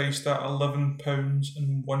was priced at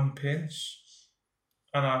 £11.01,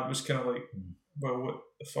 and I was kind of like, well, what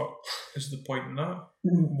the fuck is the point in that?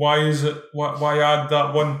 Why is it? Why add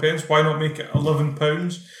that £1? Why not make it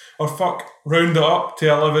 £11? Or fuck, round it up to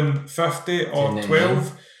 £11.50 or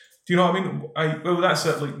 12? Do you know what I mean? Well, that's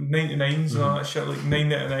at like 99s and all that shit, like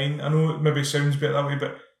 9.99. I know it maybe sounds a bit that way,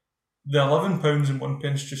 but the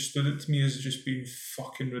 £11.01 just stood out to me as just being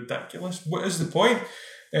fucking ridiculous. What is the point?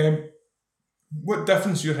 What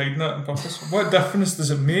difference you're hiding that on purpose? What difference does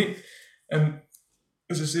it make? And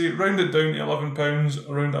as I say, round it down to £11,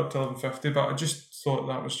 round it up to £11.50, but I just thought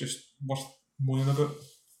that was just worth moaning about.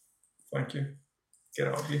 Thank you. Get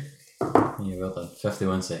it up you. Yeah, well done.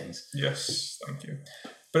 51 seconds. Yes, thank you.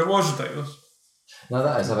 But it was ridiculous. No,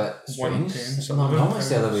 that is a bit strange. Normally it's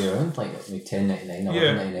the other way around, like $10.99 or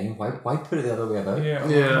 $11.99. Why put it the other way about?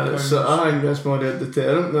 Yeah, so I think that's more a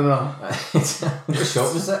deterrent than a... What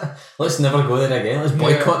shop was it? Let's never go there again. Let's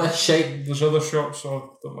boycott this shite. There's other shops,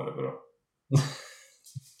 so don't worry about it.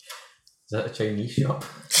 Is that a Chinese shop?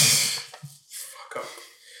 Fuck up.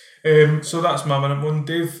 So that's my minute one.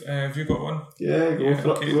 Dave, have you got one? Yeah, go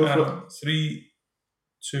for it. 3,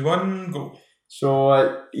 2, 1, go. So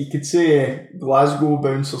you could say Glasgow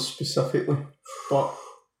bouncers specifically, but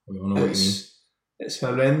we all know what you mean. It's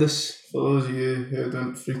horrendous for those of you who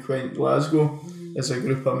don't frequent Glasgow. As a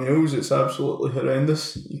group of males, it's absolutely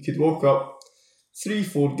horrendous. You could walk up,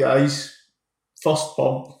 3-4 guys, first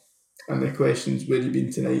pub, and the question's where you been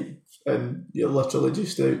tonight, and you're literally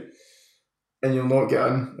just out, and you'll not get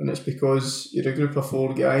in, and it's because you're a group of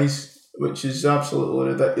 4 guys, which is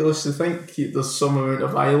absolutely ridiculous to think there's some amount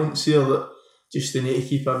of violence here that just they need to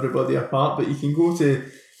keep everybody apart. But you can go to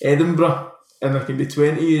Edinburgh and there can be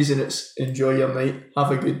 20s and it's enjoy your night, have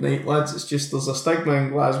a good night, lads. It's just there's a stigma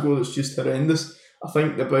in Glasgow that's just horrendous. I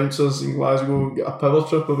think the bouncers in Glasgow get a power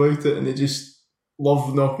trip about it and they just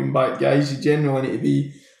love knocking back guys. You generally need to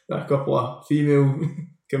be a couple of female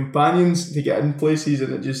companions to get in places,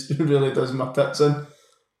 and it just really does my tits in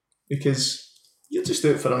because you're just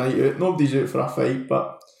out for a night out. Nobody's out for a fight,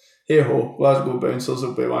 but hey ho, Glasgow bouncers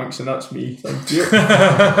will be wanks, and that's me. Thank you.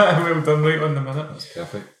 Well done, right on the minute. That's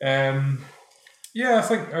perfect. Yeah, I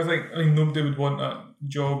think nobody would want that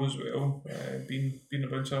job as well. Being a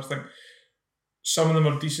bouncer, I think some of them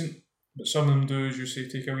are decent, but some of them do, as you say,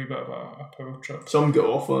 take a wee bit of a power trip. Some get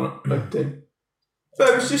off on it big time.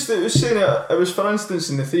 But it was for instance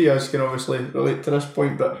in the 3 hours can obviously relate to this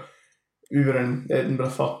point, but we were in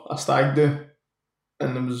Edinburgh for a stag do,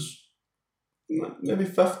 and there was maybe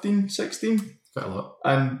 15, 16 Quite a lot.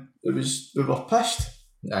 And we were pissed.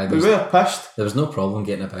 Aye, We were pissed. there was no problem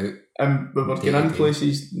getting about. And we were getting in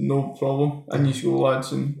places, no problem. And you go,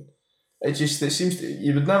 lads, and it seems to,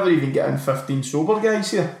 you would never even get in 15 sober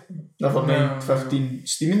guys here. Never mind 15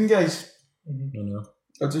 steaming guys. Mm-hmm.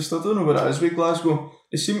 I don't know what it is with Glasgow.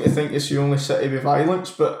 They seem to think it's the only city with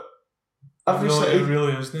violence, but every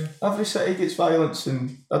city gets violence,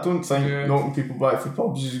 and I don't think knocking people back for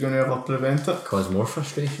pubs is going to ever prevent it. Cause more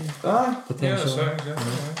frustration. Potentially. Yeah, exactly.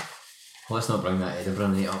 Well, let's not bring that Edinburgh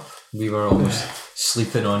night up. We were almost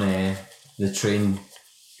sleeping on the train,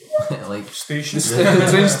 like station. The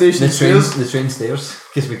train station stairs. The train stairs,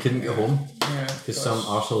 because we couldn't get home. Yeah. Because some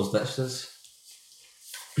arseholes ditched us.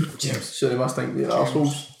 So they must think we're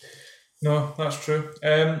arseholes. No, that's true.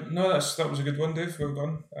 That was a good one, Dave. Well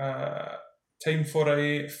done. Time for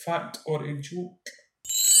a fact or a joke.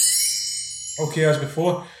 Okay, as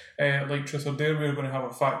before, like Truth or Dare, we're going to have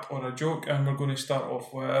a fact or a joke, and we're going to start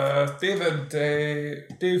off with David.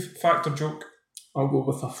 Dave, fact or joke? I'll go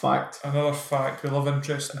with a fact. Another fact. We love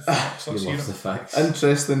interesting facts. We love the facts.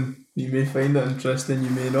 Interesting. You may find it interesting, you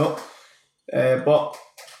may not. But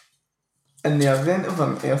in the event of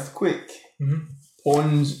an earthquake,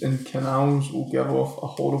 ponds and canals will give off a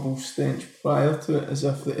horrible stench prior to it, as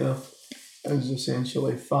if the earth is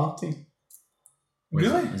essentially farting.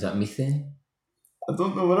 Really? Is that methane? I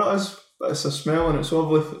don't know what it is, but it's a smell, and it's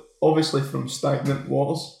obviously from stagnant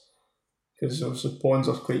waters. Because obviously ponds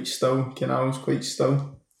are quite still, canals quite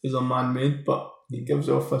still, because they're man-made, but it gives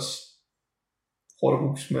off this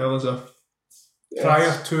horrible smell as if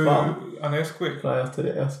prior to an earthquake? Prior to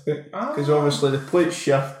the earthquake. Because obviously the plates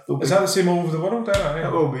shift. Is that the same all over the world then?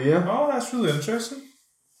 It will be, yeah. Oh, that's really interesting.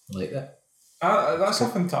 I like that. That's a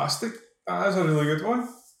fantastic. That is a really good one.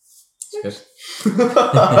 It's good.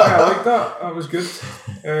 I like that. That was good.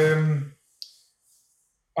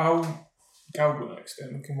 I'll go next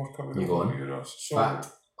then. We can work out with the So, fact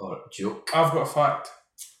or joke? I've got a fact.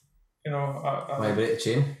 You know, Why break the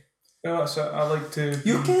chain? Yeah, that's it. I like to.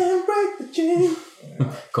 You can't break the chain.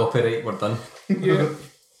 Copyright, we're done. Yeah.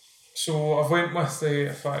 So I've went with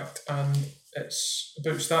a fact, and it's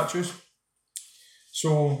about statues.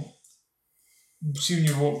 So, see when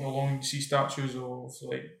you're walking along, you see statues of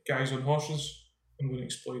like guys on horses. I'm going to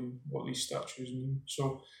explain what these statues mean.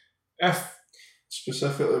 So, if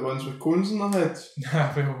specifically ones with cones in their heads.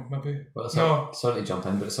 Well, maybe. Well, sorry to jump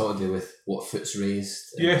in, but it's all to do with what foot's raised.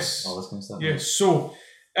 Yes. All this kind of stuff. Yes. Right? So,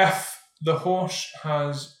 if the horse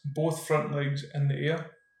has both front legs in the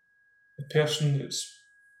air, the person that's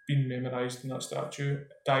been memorised in that statue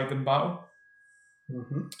died in battle.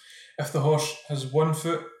 Mm-hmm. If the horse has one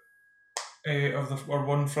foot or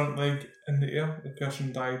one front leg in the air, the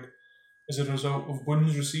person died as a result of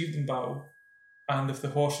wounds received in battle. And if the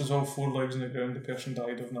horse has all four legs in the ground, the person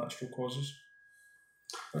died of natural causes.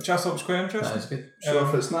 Which I thought was quite interesting. That is good. So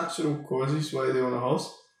if it's natural causes, why are they on a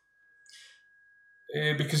horse?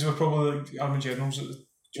 Because they were probably like army generals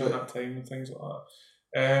during that time and things like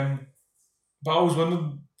that. But I always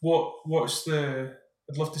wondered what's the...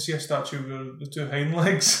 I'd love to see a statue where the two hind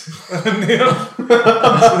legs are in there.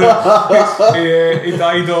 He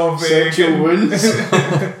died of... sexual wounds.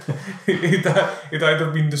 He died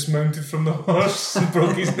of being dismounted from the horse and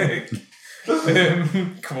broke his neck.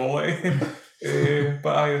 Quality.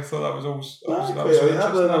 But I thought that was always...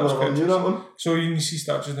 That was one. So when you see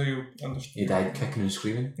statues now, you'll understand. He died kicking and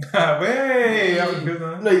screaming. Way! That was good,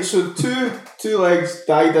 man. Right, so two legs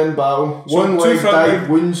died in battle. So one leg died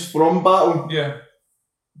wounds from battle. Yeah.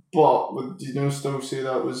 But would you still say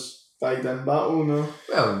that was died in battle?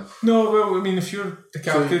 No, I mean, if you're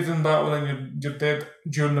decapitated in battle, then you're dead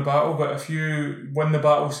during the battle. But if you win the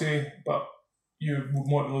battle, say, but you were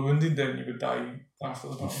mortally wounded, then you would die after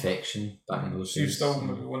the battle. Infection back in those days. So you've still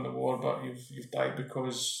maybe won the war, but you've died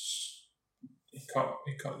because he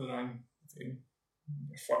cut the wrong vein.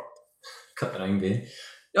 You're fucked. Cut the wrong vein.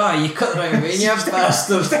 Oh, you cut the wrong vein, you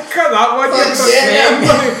bastard. Cut that one.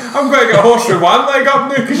 I'm going to get a horse with one leg up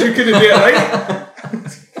now because you couldn't do it right.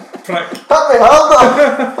 Prick. Hit me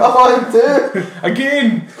harder. I want to. Again.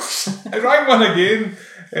 I rang one again.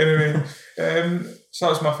 Anyway, so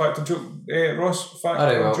that's my fact or joke. Ross, fact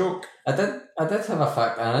or joke? I did have a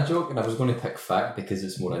fact and a joke, and I was going to pick fact because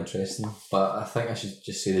it's more interesting, but I think I should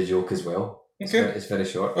just say the joke as well. Okay. It's very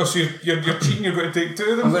short. Oh, so you're cheating, you're going to take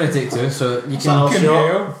two of them? I'm going to take two, so you can...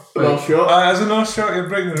 As a North shot, you're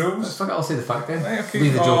breaking the rules. Fuck it, I'll say the fact then. Right, okay.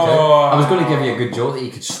 Leave the joke out. I was going to give you a good joke that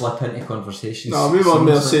you could slip into conversations. No, we were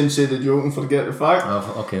more saying say the joke and forget the fact.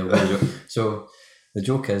 Oh, okay, we'll do the joke. So, the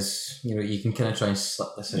joke is, you can kind of try and slip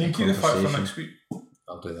this into conversation. You keep the fact for next week.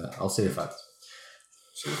 I'll do that. I'll say the fact.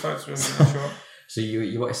 Say the fact's really short. So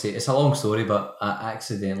you want to say, it's a long story, but I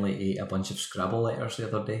accidentally ate a bunch of Scrabble letters the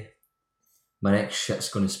other day. My next shit's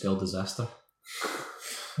going to spell disaster.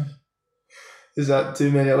 Is that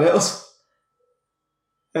too many letters?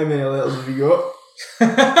 How many letters have you got?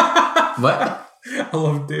 What? I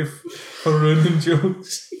love Dave for ruining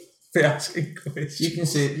jokes. By asking questions.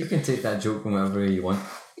 You can take that joke in whatever way you want.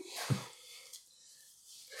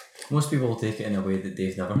 Most people will take it in a way that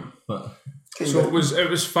Dave never. But so it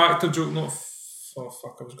was fact or joke, not. Oh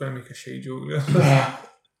fuck! I was going to make a shade joke there.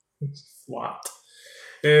 It's flat.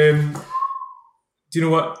 Do you know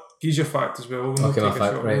what? Give your fact as well. Okay, my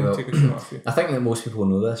fact. Right, well, I think that most people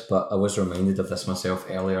know this, but I was reminded of this myself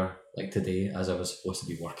earlier, like today, as I was supposed to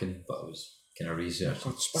be working, but I was kind of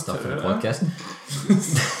researching stuff for the podcast.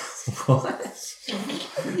 What?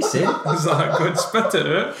 You said? Is that good? Spit it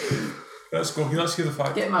out. Let's go. Let's hear the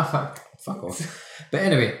fact. Get my fact. Fuck off. But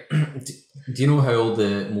anyway, do you know how old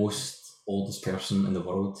the oldest person in the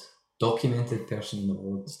world, documented person in the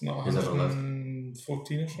world, has ever lived?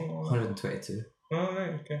 14 or something. 122. Oh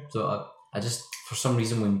right, okay. So I just, for some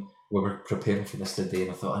reason, when we were preparing for this today,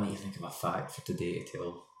 and I thought I need to think of a fact for today to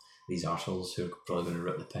tell these arseholes who are probably going to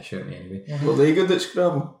rip the piss out of me anyway. Were they good at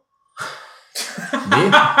Scrabble?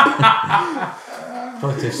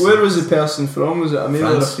 Where was the person from? Was it a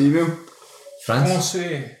male or a female? France.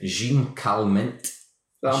 Jean Calment.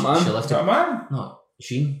 That a man? Is that a man? No,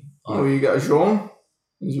 Jean. Oh, you got a Jean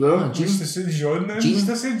as well. No, Jean. Used to say John then. Jean. Used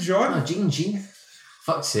to say John. No, Jean.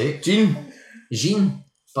 Fuck's sake. Jean.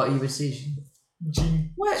 But you would say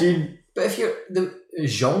Jean. What? Jean. But if you're the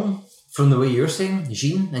Jean, from the way you're saying,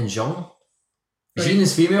 Jean and Jean. Right. Jean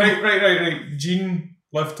is female. Right. Jean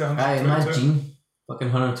lived to 122. Aye, mad Jean.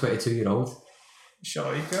 Fucking 122-year-old. Shall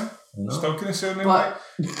I like her? Still can I say her name?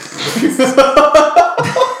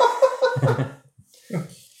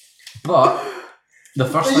 But the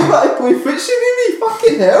first you thing. got to play footsie with me?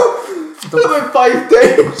 Fucking hell! About 5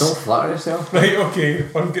 times! Don't flatter yourself. Right, okay,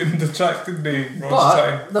 I'm getting detracted now.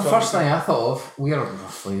 But the first thing I thought of, we are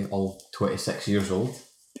roughly all 26 years old.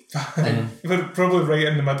 And we're probably right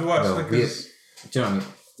in the middle actually. do you know what I mean?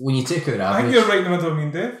 When you take out average. I think you're right in the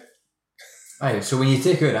middle, Dave. Aye, so when you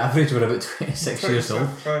take out average, we're about 26 years old.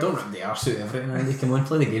 Right. Don't rip the arse out everything, Andy. Come on,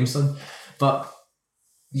 play the game, son. But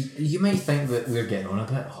you might think that we're getting on a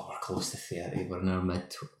bit. Oh, we're close to 30. We're in our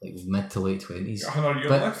mid to late 20s.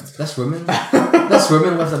 But this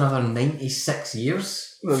woman lived another 96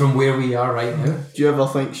 years from where we are right now. Do you ever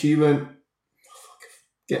think she went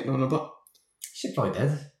getting on a bit? She probably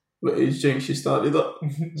did. What age do you think she started at?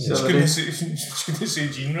 She's going to say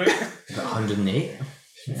Jean, right? About 108.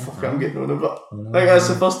 Fuck, I'm getting on a bit. I think that's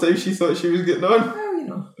the first time she thought she was getting on. Well, you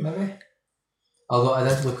know, maybe. Although I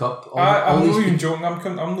did look up. I'm not even joking.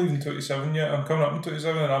 I'm leaving 27 yet. I'm coming up in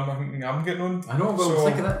 27 and I'm getting on. I know, but so,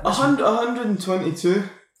 think of that. 122.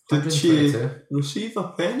 Did she receive a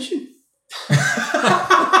pension?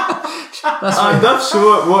 And if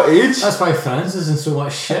so, at what age? That's why France is in so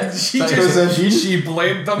much shit. She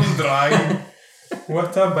blamed them dry.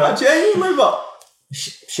 What a bitch. Genuinely, but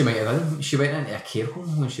she might have been. She went into a care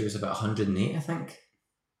home when she was about 108, I think.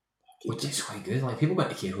 Which is quite good. Like, people went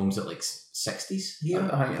to care homes at like 60s here.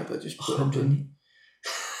 I think I just put 108.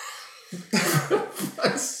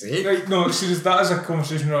 Fuck's sake. Right, no, seriously, that is a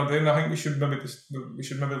conversation we're doing. I think we should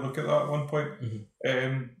maybe look at that at one point.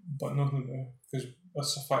 Mm-hmm. But no, because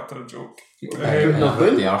that's a fact or a joke.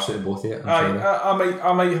 The arse out of both of it.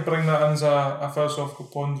 I might bring that in as a philosophical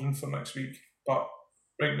pondering for next week. But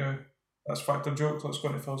right now, that's fact or joke. Let's go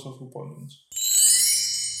into philosophical ponderings.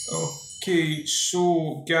 Okay,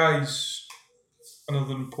 so guys,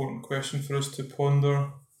 another important question for us to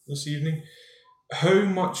ponder this evening. How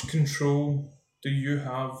much control do you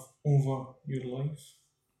have over your life?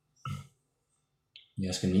 You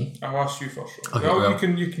asking me? I'll ask you first. Right? Okay, well,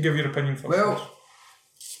 you can give your opinion first. Well,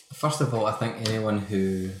 first of all, I think anyone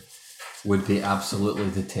who would be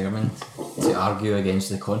absolutely determined to argue against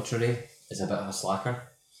the contrary is a bit of a slacker.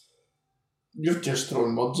 You've just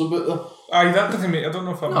thrown words about that. Aye, that doesn't make. I don't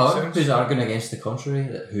know if that makes sense. Who's arguing against the contrary?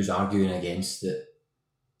 Who's arguing against that?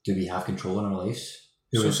 Do we have control in our lives?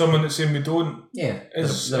 Someone that's saying we don't. Yeah,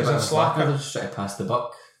 is a slacker. They're just trying to pass the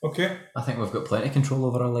buck. Okay. I think we've got plenty of control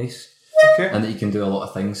over our lives. Okay. And that you can do a lot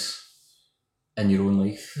of things in your own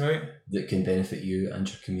life, right, that can benefit you and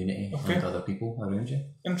your community and other people around you.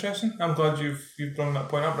 Interesting. I'm glad you've brought that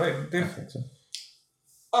point up. Right, Dave. I think so.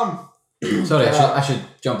 Sorry, I should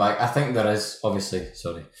jump back. I think there is obviously.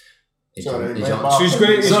 Sorry. He's going to reverse. He's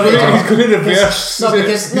going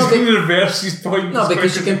to reverse his point. No,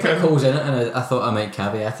 because you can pick holes in it, and I thought I might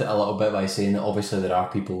caveat it a little bit by saying that obviously there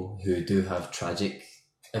are people who do have tragic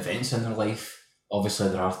events in their life obviously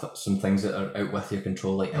there are some things that are out with your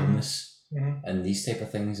control, like illness and these type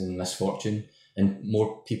of things and misfortune, and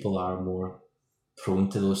more people are more prone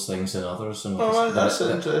to those things than others. And that's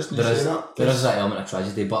interesting. There is that element of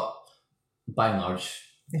tragedy, but by and large,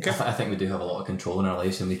 I think we do have a lot of control in our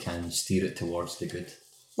lives and we can steer it towards the good.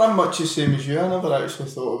 I'm much the same as you. I never actually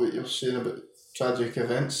thought of what you were saying about tragic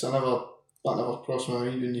events. That never crossed my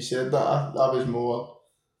mind when you said that. I was more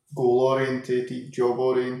goal-orientated,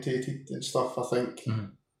 job-orientated and stuff. I think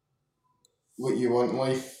what you want in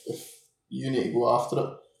life, if you need to go after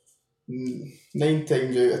it, 9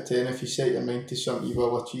 times out of 10, if you set your mind to something, you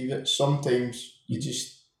will achieve it. Sometimes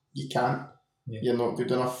you can't. Yeah. You're not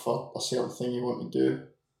good enough for a certain thing you want to do.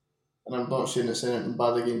 And I'm not saying it's anything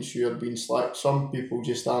bad against you or being slack. Some people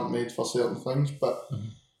just aren't made for certain things, but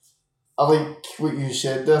I like what you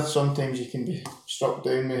said there. Sometimes you can be struck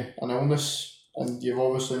down with an illness and you've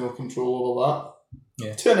obviously no control over that.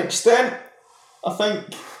 Yeah. To an extent, I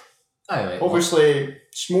think. Obviously,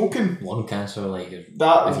 smoking. Lung cancer,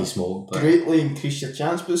 that if you smoke. But greatly increase your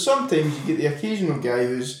chance. But sometimes you get the occasional guy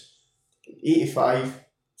who's 85,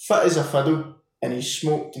 fit as a fiddle, and he's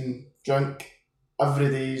smoked and drunk every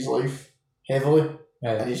day of his life, heavily,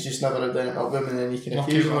 and he's just never had anything up with him. And then you can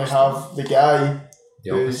occasionally have the guy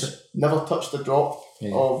who's never touched a drop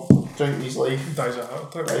of drink in his life. Dies of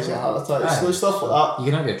a heart attack. So stuff like that.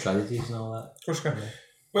 You can have your tragedies and all that. Of course you can.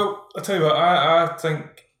 Well, I tell you what, I think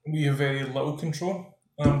we have very little control.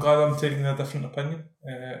 And I'm glad I'm taking a different opinion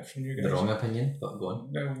from you guys. The wrong opinion, but go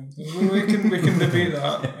on. We can debate that.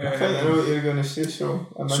 I think I know what you're going to say, so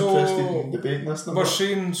I'm interested in debating this. We're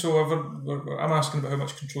saying, I'm asking about how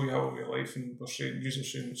much control you have over your life, and you're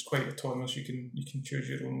saying it's quite autonomous. You can choose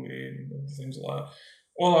your own way and things like that.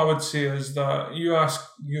 All I would say is that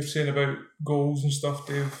you're saying about goals and stuff,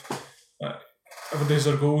 Dave. Everybody's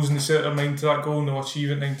their goals and they set their mind to that goal and they'll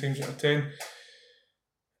achieve it 9 times out of 10.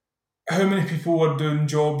 How many people are doing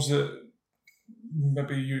jobs that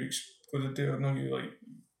maybe you would do, or not you like,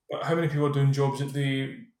 but how many people are doing jobs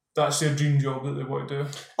that's their dream job that they want to do?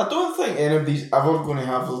 I don't think anybody's ever going to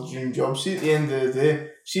have their dream job. See, at the end of the day,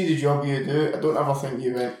 see the job you do, I don't ever think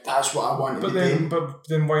you went, that's what I want to do. But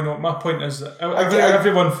then why not? My point is that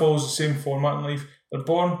everyone follows the same format in life. They're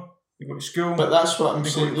born, they go to school, but that's what I'm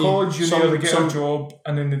saying. They go to college, they get a job,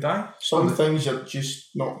 and then they die. Some things you're just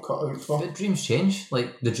not cut out for. But dreams change.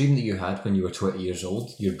 Like the dream that you had when you were 20 years old,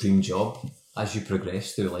 your dream job, as you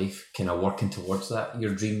progress through life, kind of working towards that,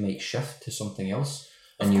 your dream might shift to something else.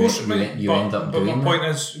 And you end up doing that. But my point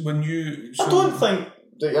is, when you... I don't think...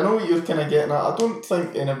 I know what you're kind of getting at. I don't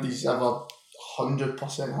think anybody's ever 100%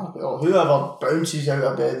 happy, or whoever bounces out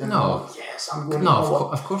of bed and yes, I'm going to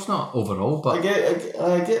of course not overall, but I get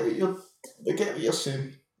what you're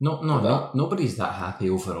saying. Nobody's that happy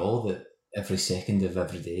overall that every second of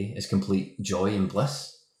every day is complete joy and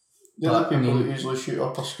bliss. The other people that usually shoot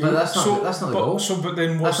up a school. But that's not the goal. But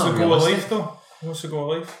then what's the goal of life though? What's the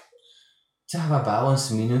goal of life? To have a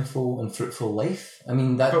balanced, meaningful and fruitful life. I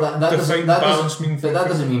mean that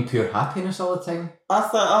doesn't mean pure happiness all the time.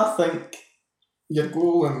 I think your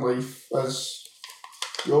goal in life is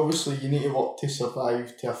you need to work to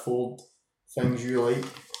survive, to afford things you like.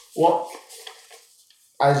 Work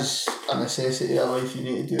is a necessity of life you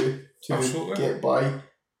need to do to get by.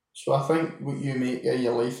 So I think what you make of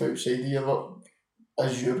your life outside of your work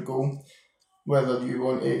is your goal. Whether you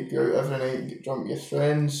want to go out every night and get drunk with your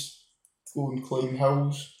friends, go and climb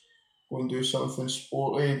hills, go and do something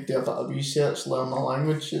sporty, do a bit of research, learn a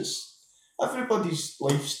language. Everybody's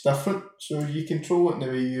life's different, so you control it in the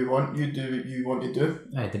way you want. You do what you want to do.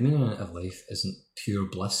 The meaning of life isn't pure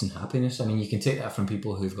bliss and happiness. I mean, you can take that from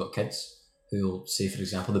people who've got kids, who'll say, for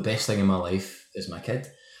example, the best thing in my life is my kid.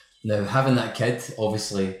 Now, having that kid,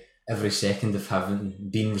 obviously, every second of having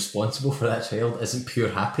been responsible for that child isn't pure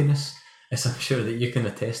happiness, as I'm sure that you can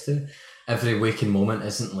attest to. Every waking moment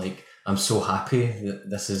isn't like, I'm so happy that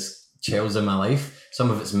this is child's in my life. Some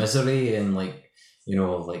of it's misery and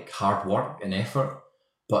hard work and effort,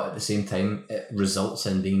 but at the same time it results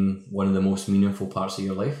in being one of the most meaningful parts of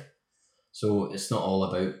your life. So it's not all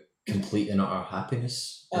about complete and utter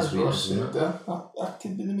happiness. That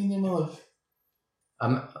could be the meaning of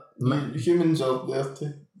life. Humans are there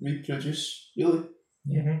to reproduce, really.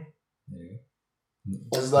 Mm-hmm. Yeah.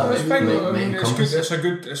 Is that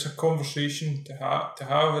it's a conversation to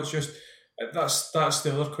have. It's just that's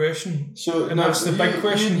the other question. So and that's the big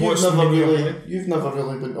question. You've never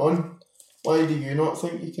really been on. Why do you not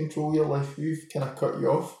think you control your life? We've kind of cut you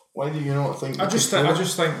off. Why do you not think? I just think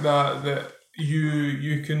that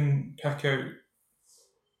you can pick out.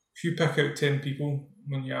 If you pick out 10 people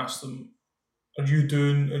when you ask them, are you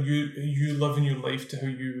living your life to how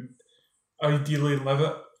you would ideally live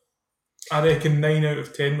it. I reckon 9 out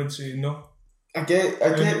of 10 would say no. I get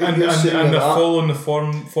what and you're saying. They're following the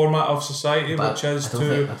format of society, but which is I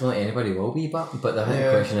don't think anybody will be, but the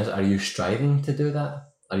question is, are you striving to do that?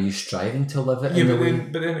 Are you striving to live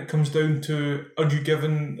it? But then it comes down to: are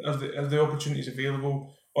the opportunities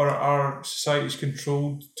available, or are societies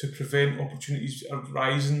controlled to prevent opportunities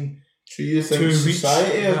arising? So you think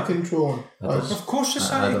society are controlling? Of course,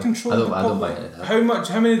 society controls. I don't buy it. How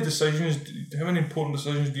many important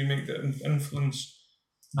decisions do you make that influence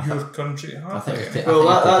your country?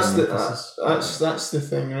 That's the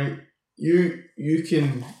thing, right? You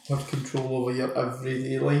can have control over your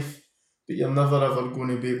everyday life, but you're never ever going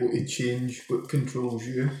to be able to change what controls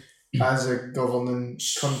you as a governing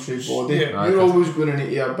country body. You're always going to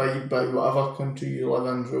need to abide by whatever country you live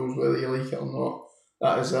in rules, whether you like it or not.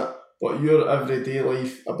 That is it. But your everyday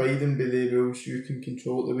life, abiding by the rules, you can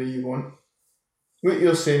control it the way you want. What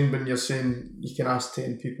you're saying when you're saying you can ask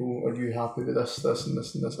 10 people, are you happy with this, and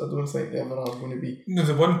this, and this? I don't think they ever are going to be. No,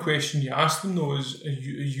 the one question you ask them though is, are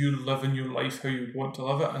you living your life how you want to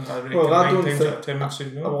live it? And I reckon I 9 times out of 10 would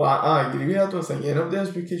say no. Well, I agree with you. I don't think anybody is,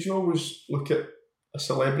 because you always look at a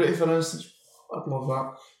celebrity, for instance. I'd love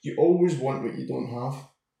that. You always want what you don't have.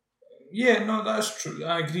 Yeah, no, that's true.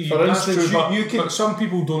 I agree. For instance, but some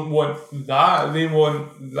people don't want that. They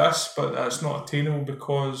want this, but that's not attainable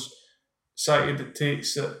because society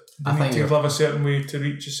dictates that you need to live a certain way to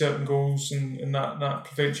reach a certain goals, and that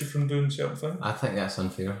prevents you from doing certain things. I think that's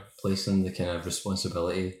unfair, placing the kind of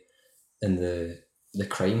responsibility in the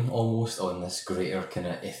crime almost on this greater kind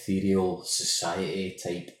of ethereal society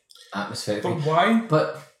type atmosphere. But why?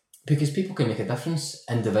 But because people can make a difference.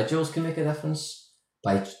 Individuals can make a difference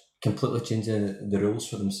by completely changing the rules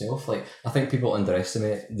for themselves. Like, I think people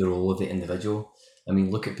underestimate the role of the individual. I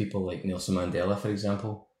mean, look at people like Nelson Mandela, for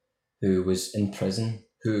example, who was in prison,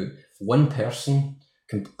 who one person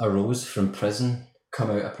arose from prison,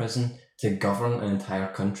 come out of prison to govern an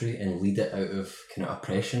entire country and lead it out of kind of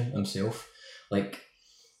oppression himself. Like,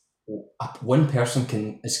 one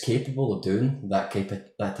person is capable of doing that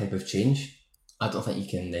type of change. I don't think you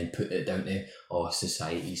can then put it down to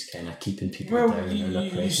society's kind of keeping people down and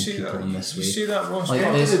oppressing people in this way. You see that, Ross? Like,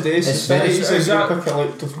 it's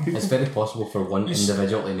very possible for one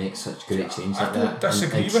individual to make such great change like that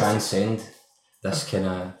and transcend this kind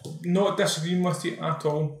of... Not disagreeing with you at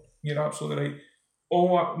all. You're absolutely right.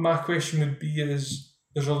 All my question would be is,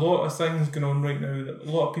 there's a lot of things going on right now that a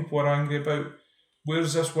lot of people are angry about.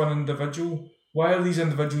 Where's this one individual? Why are these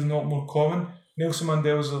individuals not more common? Nelson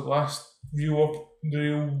Mandela's the last real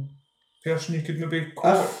person you could maybe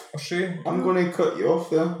quote or say. I'm going to cut you off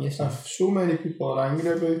there. Yes, if so many people are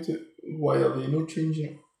angry about it, why are they not changing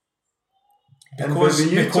it? Because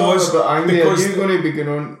are you going to be going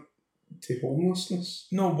on to homelessness?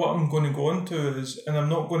 No, what I'm going to go on to is, and I'm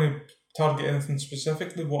not going to target anything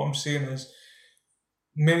specifically, what I'm saying is,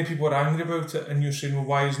 many people are angry about it, and you're saying, well,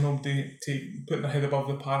 why is nobody putting their head above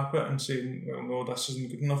the parapet and saying, well, no, this isn't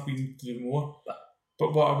good enough, we need to do more.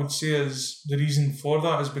 But what I would say is, the reason for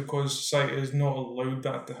that is because society has not allowed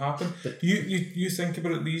that to happen. You think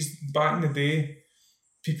about it, back in the day,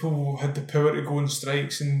 people had the power to go on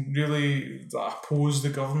strikes and really oppose the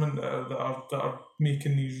government that are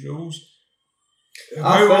making these rules.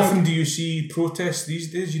 How often do you see protests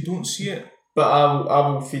these days? You don't see it. But I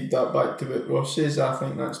will feed that back to what Ross says. I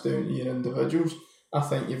think that's down to your individuals. I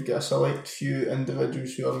think you've got a select few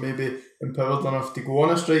individuals who are maybe empowered enough to go on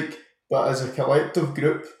a strike, but as a collective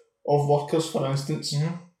group of workers, for instance,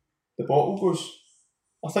 the bottle goes.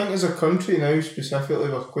 I think as a country now, specifically,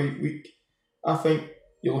 we're quite weak. I think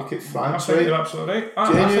you look at France, right? You're absolutely right.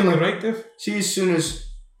 I think you're right, Dave. See, as soon as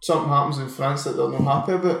something happens in France that they're not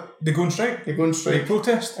happy about, they go on strike. They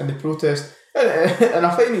protest. And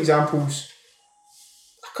I find examples.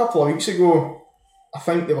 A couple of weeks ago, I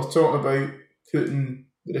think they were talking about putting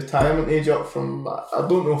the retirement age up from, I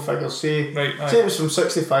don't know figures, say it was from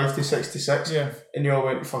 65 to 66, and you all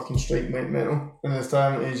went to fucking strike, went mental, and the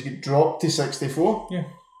retirement age get dropped to 64. Yeah.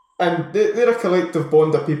 And they're a collective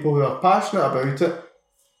bond of people who are passionate about it.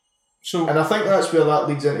 And I think that's where that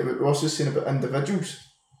leads into what Ross is saying about individuals.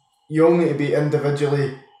 You all need to be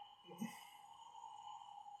individually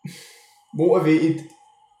motivated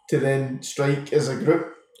to then strike as a group.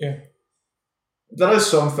 Yeah. There is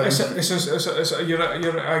something.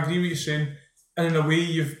 I agree with you saying, and in a way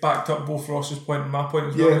you've backed up both Ross's point and my point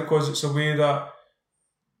as well, because it's a way that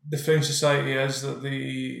the French society is, that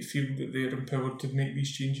they feel that they're empowered to make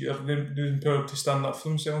these changes, or they're empowered to stand up for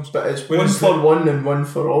themselves. But it's one for one and one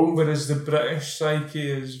for all. Whereas the British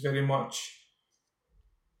psyche is very much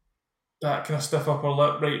that kind of stiff upper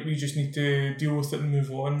lip, right, we just need to deal with it and move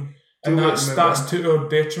on. And that's to our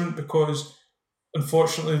detriment, because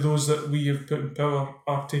unfortunately those that we have put in power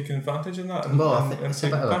are taking advantage of that. I think it's a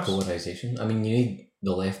bit of a polarisation. I mean, you need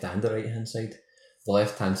the left and the right hand side. The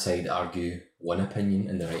left hand side argue one opinion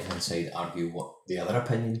and the right hand side argue what the other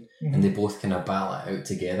opinion, and they both kind of battle it out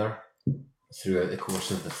together throughout the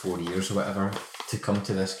course of the 4 years or whatever to come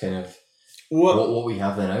to this kind of what we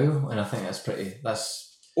have now. And I think that's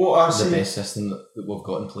the best system that we've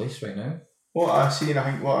got in place right now. What I see, and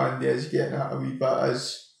I think what Andy is getting at a wee bit,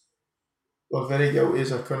 is we're very guilty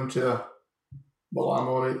as a country of, well, I'm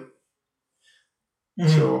alright.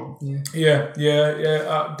 So yeah.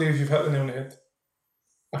 Dave, you've hit the nail on the head.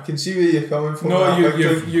 I can see where you're coming from. No,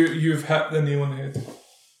 you've hit the nail on the head.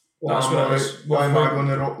 Well, that's what it is. Why am I going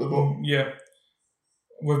to rock the boat? Yeah,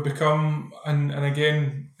 we've become, and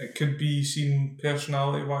again, it could be seen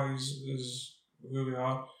personality-wise as who we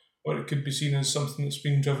are, or it could be seen as something that's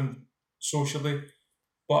been driven socially.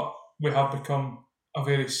 But we have become a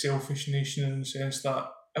very selfish nation in the sense that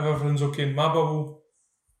if everything's okay in my bubble,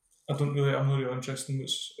 I'm not really interested in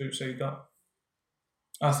what's outside that.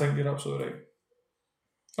 I think you're absolutely right.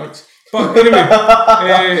 Thanks. But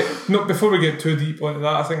anyway, no, before we get too deep onto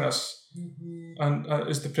that, I think that's, and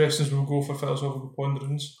as depressing as we'll go for philosophical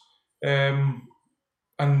ponderings, and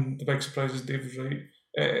the big surprise is Dave was right.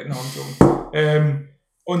 No, I'm joking.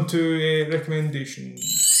 On to recommendations.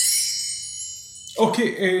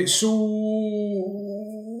 Okay, so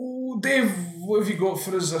Dave, what have you got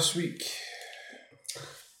for us this week?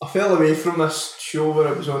 I fell away from this show where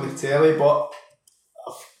it was on the telly, but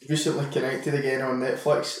I've recently connected again on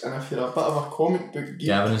Netflix, and if you're a bit of a comic book geek...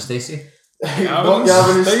 Gavin and Stacey? Not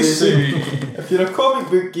Gavin and Stacey. If you're a comic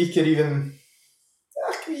book geek, or even...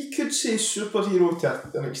 you could say superhero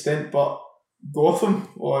to an extent, but Gotham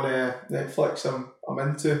on Netflix I'm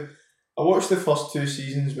into. I watched the first 2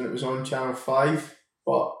 seasons when it was on Channel 5,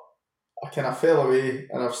 but I kind of fell away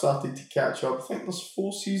and I've started to catch up. I think there's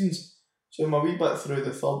 4 seasons, so I'm a wee bit through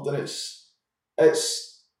the third, and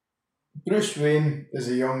it's Bruce Wayne as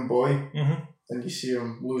a young boy, and you see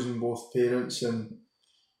him losing both parents and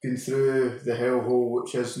going through the hellhole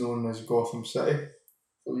which is known as Gotham City.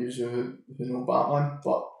 For those who know Batman,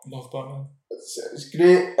 but love Batman. It's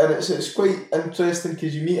great, and it's quite interesting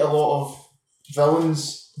because you meet a lot of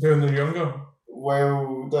villains when they're younger.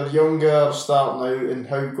 Well, they're younger, starting out, and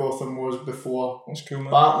how Gotham was before. That's cool,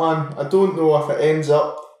 man. Batman. I don't know if it ends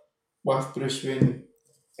up with Bruce Wayne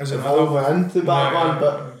evolving into Batman,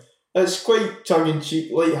 but it's quite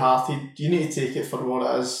tongue-in-cheek, light-hearted. You need to take it for what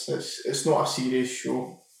it is. It's not a serious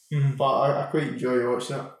show, but I quite enjoy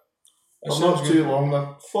watching it. It's not too long,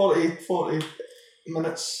 they're 40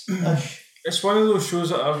 minutes-ish. It's one of those shows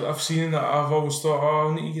that I've seen that I've always thought,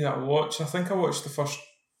 I need to give that a watch. I think I watched the first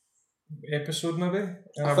episode maybe.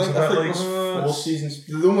 And I think there's 4 seasons.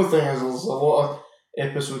 The only thing is there's a lot of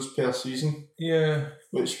episodes per season. Yeah.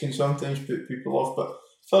 Which can sometimes put people off, but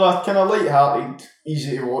for a kind of light-hearted,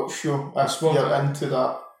 easy to watch show, if you're into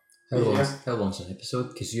that. How long's an episode?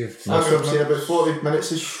 Because you've... I'm saying about 40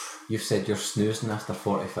 minutes-ish. You've said you're snoozing after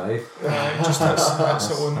 45. Just that's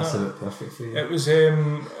it on that's that. about perfect for you. It was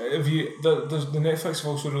the Netflix have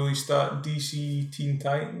also released that DC Teen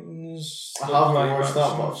Titans. I haven't watched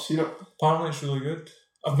that, but I've seen it. Apparently it's really good.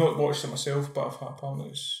 I've not watched it myself, but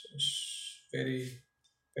apparently it's very,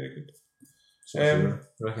 very good. So your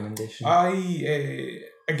recommendation?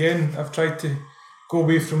 I've tried to go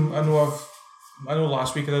away from. I know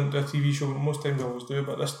last week I didn't do a TV show, but most times I always do.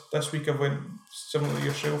 But this week I went similar to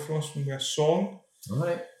yourself, Ross, with a song,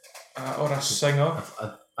 alright, or a singer.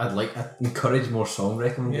 I'd encourage more song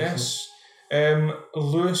recommendations. Yes,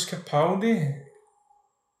 Lewis Capaldi,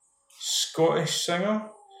 Scottish singer.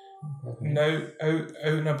 Now out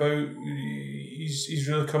and about, he's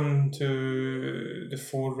really coming to the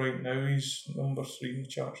fore right now. He's number 3 in the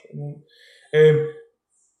charts at the moment.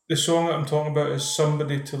 The song that I'm talking about is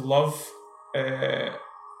 "Somebody to Love."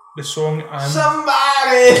 The song and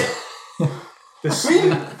somebody. the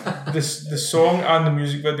song and the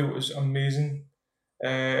music video was amazing.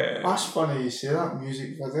 That's funny you say that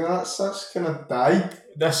music video. That's kind of die.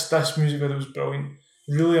 This music video was brilliant,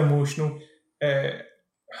 really emotional.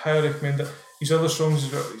 Highly recommend it. His other songs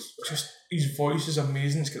as well. Just his voice is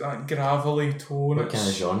amazing. It's got that gravelly tone. What kind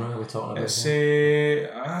of genre are we talking about? It's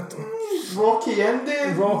rocky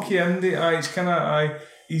indie. Rocky indie. It's kind of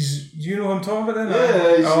do you know what I'm talking about then?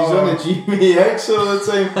 Yeah, he's on the GMX all the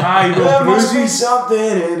time. There must be something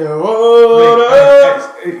in the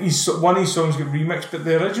water. One of his songs got remixed, but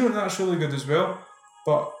the original that's really good as well.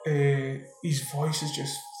 But his voice is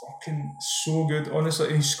just fucking so good, honestly.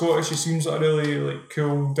 And he's Scottish. He seems like a really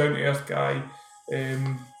cool, down to earth guy.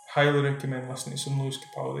 highly recommend listening to some Lewis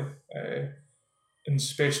Capaldi, and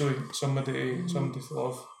especially Somebody to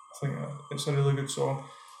Love. I think it's a really good song.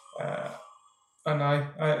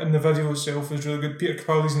 And the video itself is really good. Peter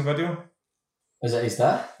Capaldi's in the video. Is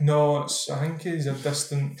that? No, I think he's a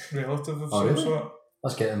distant relative of some sort.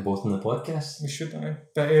 Let's get them both on the podcast. We should,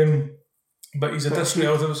 but he's a distant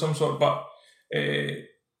relative of some sort. But the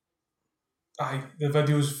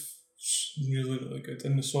video's really, really good,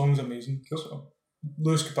 and the song's amazing. Cool. So,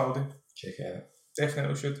 Lewis Capaldi, check it out.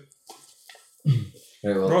 Definitely should.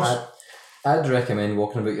 Right, well, Ross? I'd recommend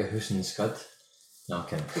walking about your house in the scud. No, I'm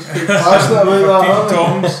kidding.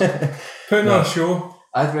 Putting on a show.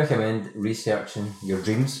 I'd recommend researching your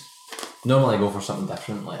dreams. Normally I go for something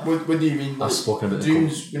different. Like what do you mean? I've spoken about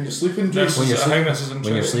dreams when you're sleeping. Dreams when you're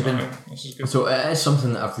sleeping. This is good. So it is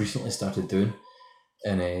something that I've recently started doing,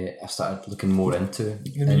 and I started looking more into.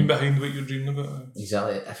 The meaning behind what you're dreaming about.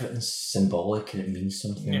 Exactly, everything's symbolic and it means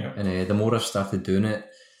something. Yeah. And the more I've started doing it,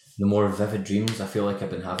 the more vivid dreams I feel like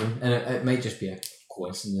I've been having, and it might just be a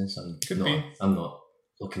coincidence. I'm not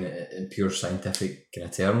looking at it in pure scientific kind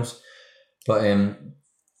of terms, but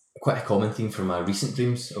quite a common theme for my recent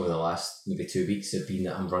dreams over the last maybe 2 weeks have been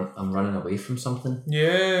that I'm running away from something.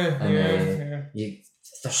 Yeah.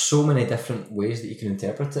 There's so many different ways that you can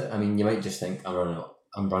interpret it. I mean, you might just think I'm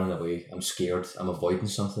running away, I'm scared, I'm avoiding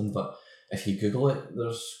something, but if you Google it,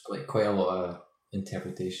 there's like quite a lot of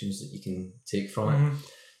interpretations that you can take from it.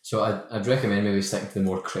 So I'd recommend maybe sticking to the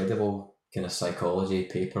more credible kind of psychology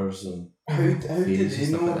papers and how do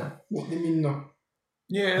they know like what they mean though?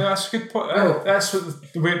 Yeah, that's a good point. That's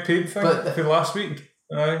what the weight paid thing for last week.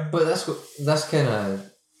 But that's kind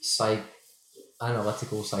of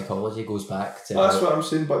analytical psychology goes back to. That's what I'm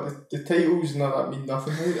saying. But the titles and that mean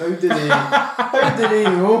nothing. How do they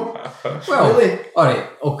know? Well, really? All right.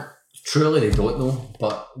 Okay. Truly, they don't know.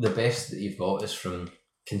 But the best that you've got is from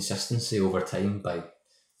consistency over time by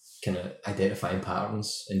kind of identifying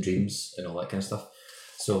patterns in dreams and all that kind of stuff.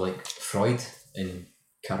 So like Freud and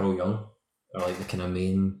Carl Jung are like the kind of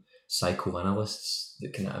main psychoanalysts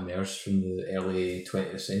that kind of emerged from the early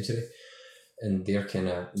 20th century, and their kind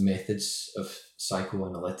of methods of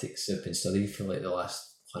psychoanalytics have been studied for like the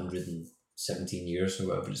last 117 years or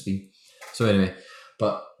whatever it's been. So anyway,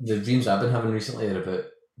 but the dreams I've been having recently are about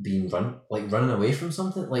being running away from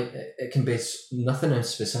something. Like it can be nothing in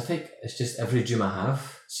specific. It's just every dream I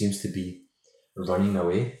have seems to be running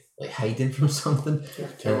away, like hiding from something.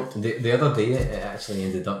 The other day it actually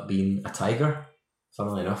ended up being a tiger.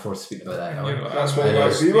 Funnily enough, we're speaking about that. That's what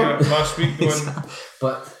last week.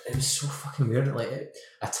 But it was so fucking weird. Like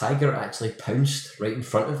a tiger actually pounced right in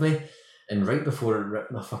front of me, and right before it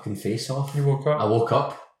ripped my fucking face off, you woke up. I woke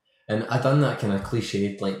up. And I done that kind of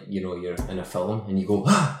cliched, like, you know, you're in a film and you go,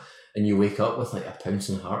 and you wake up with like a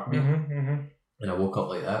pouncing heartbeat. And I woke up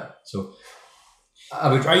like that. So I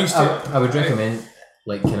would recommend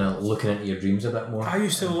like kind of looking into your dreams a bit more. I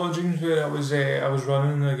used to have a lot of dreams where I was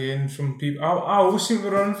running again from people. I always seem to be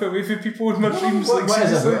running away from people in my dreams. What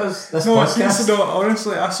is it about this podcast?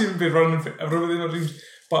 Honestly, I seem to be running for everybody in my dreams.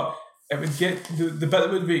 But it would get the bit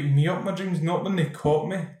that would wake me up in my dreams, not when they caught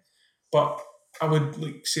me, but I would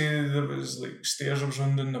like say there was like stairs I was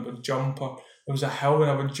running and I would jump, or there was a hill and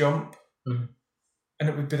I would jump, and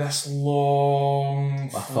it would be this long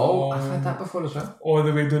fall. I've had that before as well. All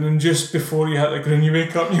the way down, and just before you hit the ground, you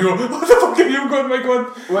wake up and you go, "What the fuck are you going, my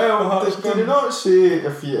God?" Well, did they not say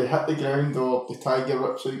if you hit the ground or the tiger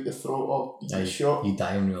rips out your throat or you get shot, you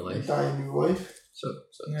die in real life? So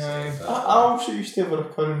I also used to have a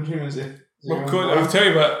recurring dream as a. Well, God, I'll tell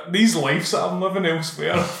you what, these lives that I'm living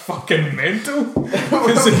elsewhere are fucking mental.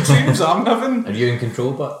 Because the dreams I'm having. Are you in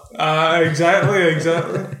control, but? Exactly.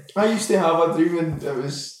 I used to have a dream and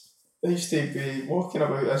I used to be walking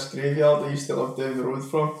about this graveyard I used to live down the road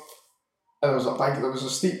from. And there was a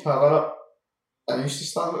steep hill in it. And I used to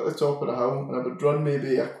stand at the top of the hill and I would run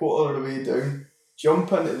maybe a quarter of the way down,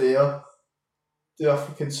 jump into the air, do a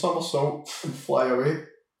fucking somersault and fly away.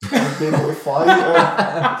 And be able to fly.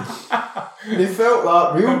 They felt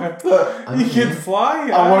that real that you could fly.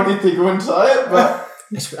 I wanted to go and try it, but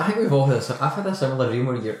I think we've all had I've had a similar dream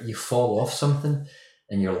where you fall off something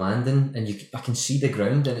and you're landing and I can see the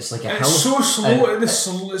ground and it's like a hill. It's so slow.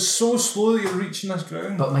 It's so slow that you're reaching this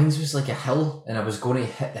ground. But mine was like a hill and I was going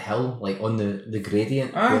to hit the hill like on the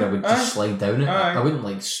gradient where I would just slide down it. I wouldn't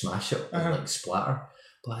like smash it and like splatter.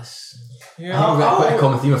 Plus, I think we've got quite a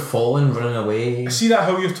common theme of falling, running away. I see that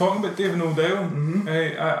how you're talking about David O'Dell.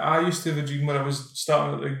 I used to have a dream where I was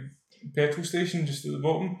starting at the petrol station just at the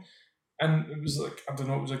bottom, and it was like, I don't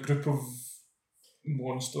know, it was a group of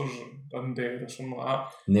monsters or undead or something like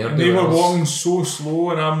that. Ne'er-do-wells. And they were walking so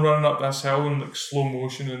slow, and I'm running up this hill in like slow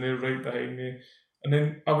motion, and they're right behind me. And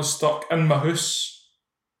then I was stuck in my house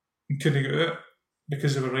and couldn't get out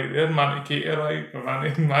because they were right there. Manti Katie arrived.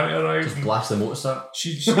 Just blast the motor start.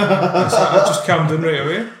 I just calmed down right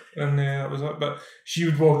away, and that was it. But she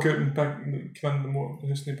would walk out and come in the motor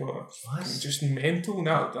house, but just mental. And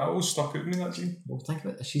that always stuck out in me, that dream. Well, think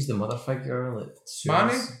about it. She's the mother figure. Like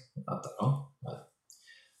Manny? I don't know.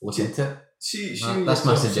 Look into it. That's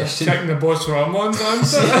my suggestion. Kicking the boss from on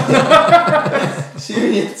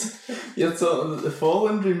See, you're talking about the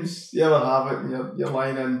fallen dreams. You ever have it and you're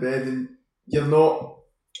lying in bed and you're not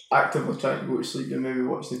actively trying to go to sleep, you're maybe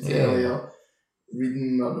watching the telly or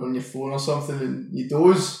reading or on your phone or something, and you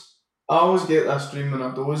doze. I always get this dream when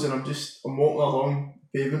I doze and I'm walking along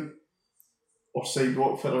the pavement or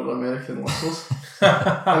sidewalk for our American listeners and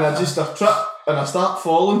I trip and I start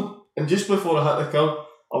falling, and just before I hit the curb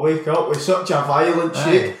I wake up with such a violent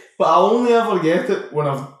shake, but I only ever get it when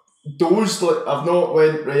I've dozed, like I've not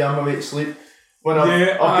went, right, I'm away to sleep. When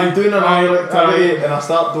I've been doing another activity and I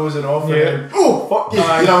start dozing off and then, oh, fuck you, you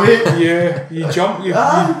know what I mean? Yeah, you jump,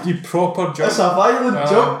 you proper jump. It's a violent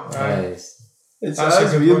jump. Nice. It's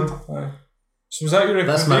weird. So was that your recommendation?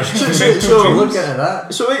 That's my look into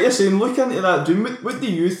that. So what you're saying, look into that dream, what do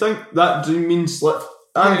you think that dream means? Like,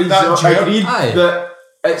 Andy's agreed that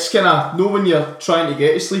it's kind of, not when you're trying to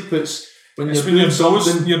get to sleep, it's when you're doing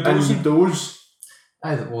something and you doze.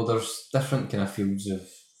 Well, there's different kind of fields of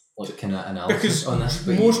like kind of analysis on this.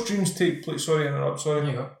 Most dreams take place. Sorry to interrupt. There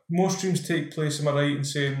you go. Most dreams take place. Am I right in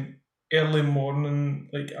saying early morning,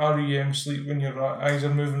 like REM sleep, when your eyes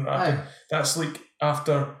are moving rapid? That's like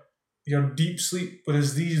after your deep sleep.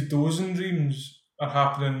 Whereas these dozing dreams are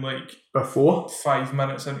happening like before 5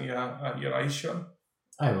 minutes into your eyes shutting.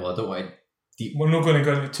 Well, I don't want to we're not going to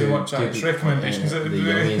go into too much. It's recommendations the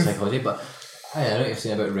Jungian psychology, but I know what you're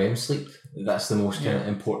saying about REM sleep. That's the most kind of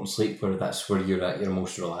important sleep, where that's where you're at your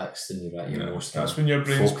most relaxed and you're at your most. That's when your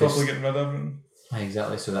brain's focused. probably getting rid of it.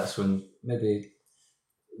 Exactly. So that's when maybe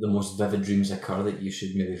the most vivid dreams occur that you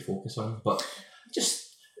should maybe focus on. But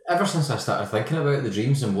just ever since I started thinking about the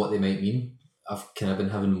dreams and what they might mean, I've kind of been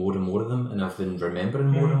having more and more of them, and I've been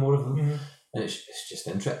remembering more and more of them. Mm-hmm. And it's just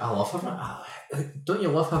interesting. I love having. Don't you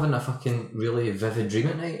love having a fucking really vivid dream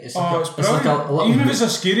at night? It's like a little. Even if it's a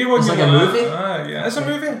scary one, it's like a movie. Yeah, it's a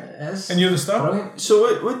movie. It is. And you're the star. Brilliant.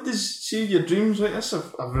 So what does your dreams like? That's a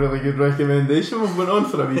really good recommendation. We've went on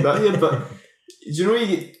for a wee bit here, but do you know you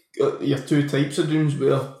get your two types of dreams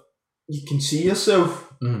where you can see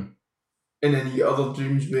yourself, and then you get other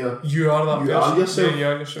dreams where you are that you are yourself. Yeah, you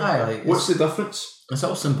are yourself. What's the difference? It's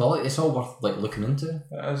all symbolic. It's all worth like looking into.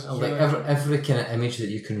 It is, like every kind of image that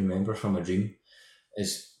you can remember from a dream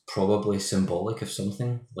is probably symbolic of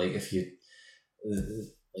something. Like if you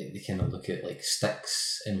like they kind of look at like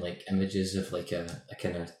sticks and like images of like a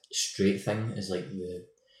kind of straight thing is like the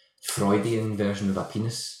Freudian version of a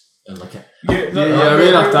penis. And like we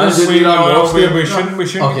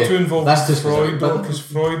shouldn't get too involved with Freud because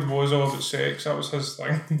Freud was all about sex. That was his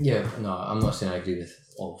thing. Yeah, no, I'm not saying I agree with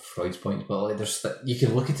all Freud's points, but like you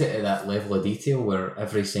can look at it at that level of detail where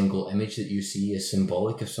every single image that you see is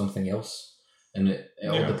symbolic of something else, and it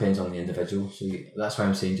all depends on the individual. So that's why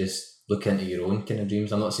I'm saying just look into your own kind of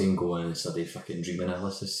dreams. I'm not saying go on and study fucking dream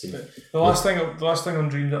analysis. The last thing on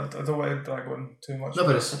dreams, I don't want to drag on too much. No,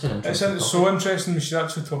 but it's such an interesting. It's so interesting. We should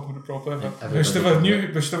actually talk about it properly. We should have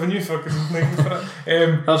a new fucking name for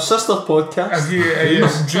it. Our sister podcast.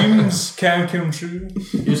 Dreams can come true.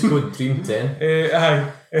 Use code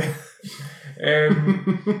Dream10.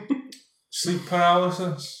 Sleep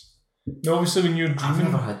paralysis. No, obviously when you're dreaming,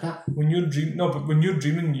 I've never had that. When you're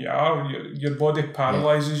dreaming, your body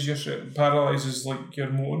paralyzes like your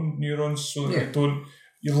motor neurons, so that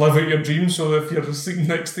you live out your dreams. So if you're sleeping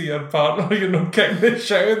next to your partner, you're not kicking the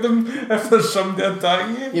shit out of them if there's somebody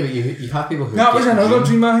attacking you. Yeah, but you have people who. That was another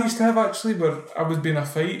dream I used to have actually, where I would be in a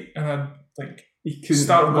fight and I'd like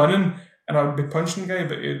start winning and I would be punching the guy,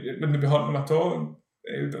 but it wouldn't be hurting him at all. And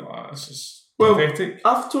it would be like, this is pathetic.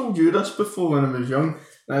 I've told you this before when I was young.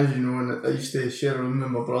 As you know, I used to share a room with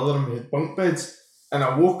my brother and we had bunk beds, and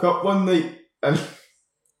I woke up one night and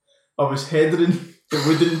I was headering the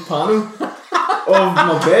wooden panel of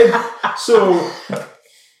my bed. So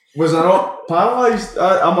was I not paralysed?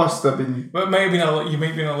 I must have been. But it might have been you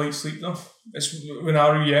might be in a light sleep though. It's when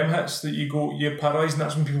REM hits that you're paralysed, and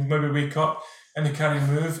that's when people maybe wake up and they can't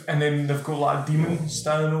move, and then they've got like a demon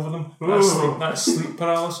standing over them. That's sleep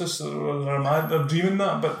paralysis. They're mad. They're dreaming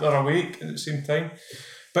that, but they're awake at the same time.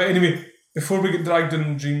 But anyway, before we get dragged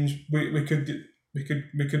in dreams, we could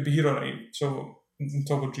be here all night. So we'll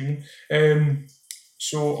talk about dreaming.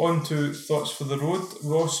 So on to thoughts for the road.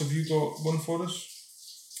 Ross, have you got one for us?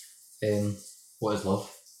 What is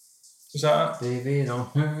love? Is that it? Baby, don't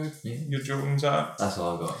hurt me. You're joking, is that it? That's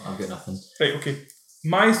all I've got. I've got nothing. Right, okay.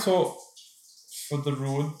 My thought for the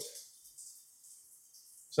road.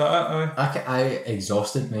 Is that it? I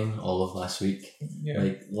exhausted mine all of last week. Yeah.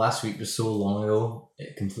 Like, last week was so long ago,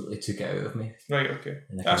 it completely took it out of me. Right, okay.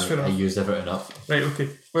 And That's fair I enough. used everything up. Right, okay.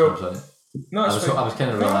 So Well, I'm sorry. no, that's fine. I was kind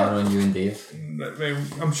of relying on you and Dave. Right,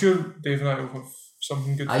 I'm sure Dave and I will have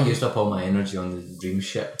something good. I used up all my energy on the dream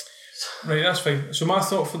shit. Right, that's fine. So my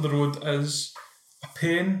thought for the road is a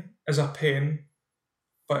pen is a pen,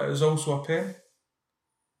 but it is also a pen.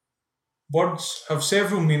 Words have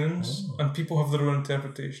several meanings, and people have their own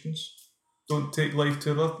interpretations. Don't take life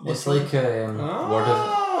too literally. It's like a word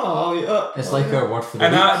of. It's like a word for the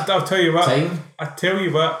and week. I'll tell you what. Time. I tell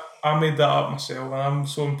you what. I made that up myself, and I'm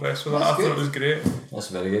so impressed with that. That's I thought it was great. That's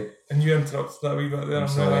very good. And you interrupted that a wee bit there.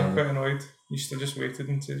 I'm quite annoyed. You should have just waited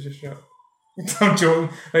until you just shut. I'm joking.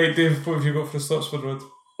 Right, Dave, what have you got for the thoughts for the road?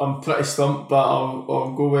 I'm pretty stumped, but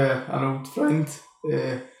I'll go with an old friend.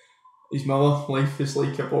 His mother, life is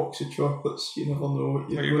like a box of chocolates. You never know what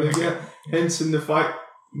you're going to get. Hence, in the fact,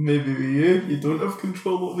 maybe with you don't have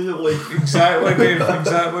control over your life. Exactly, Dave.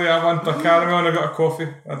 Exactly. I want a caramel and I got a coffee.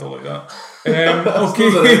 I don't like that. Okay.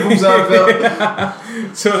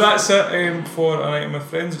 So that's it for A Night with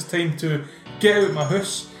Friends. It's time to get out my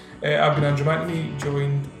house. I've been Andrew Mantini,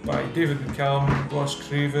 joined by David McCallum, Ross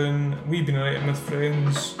Craven. We've been A Night with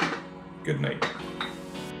Friends. Good night.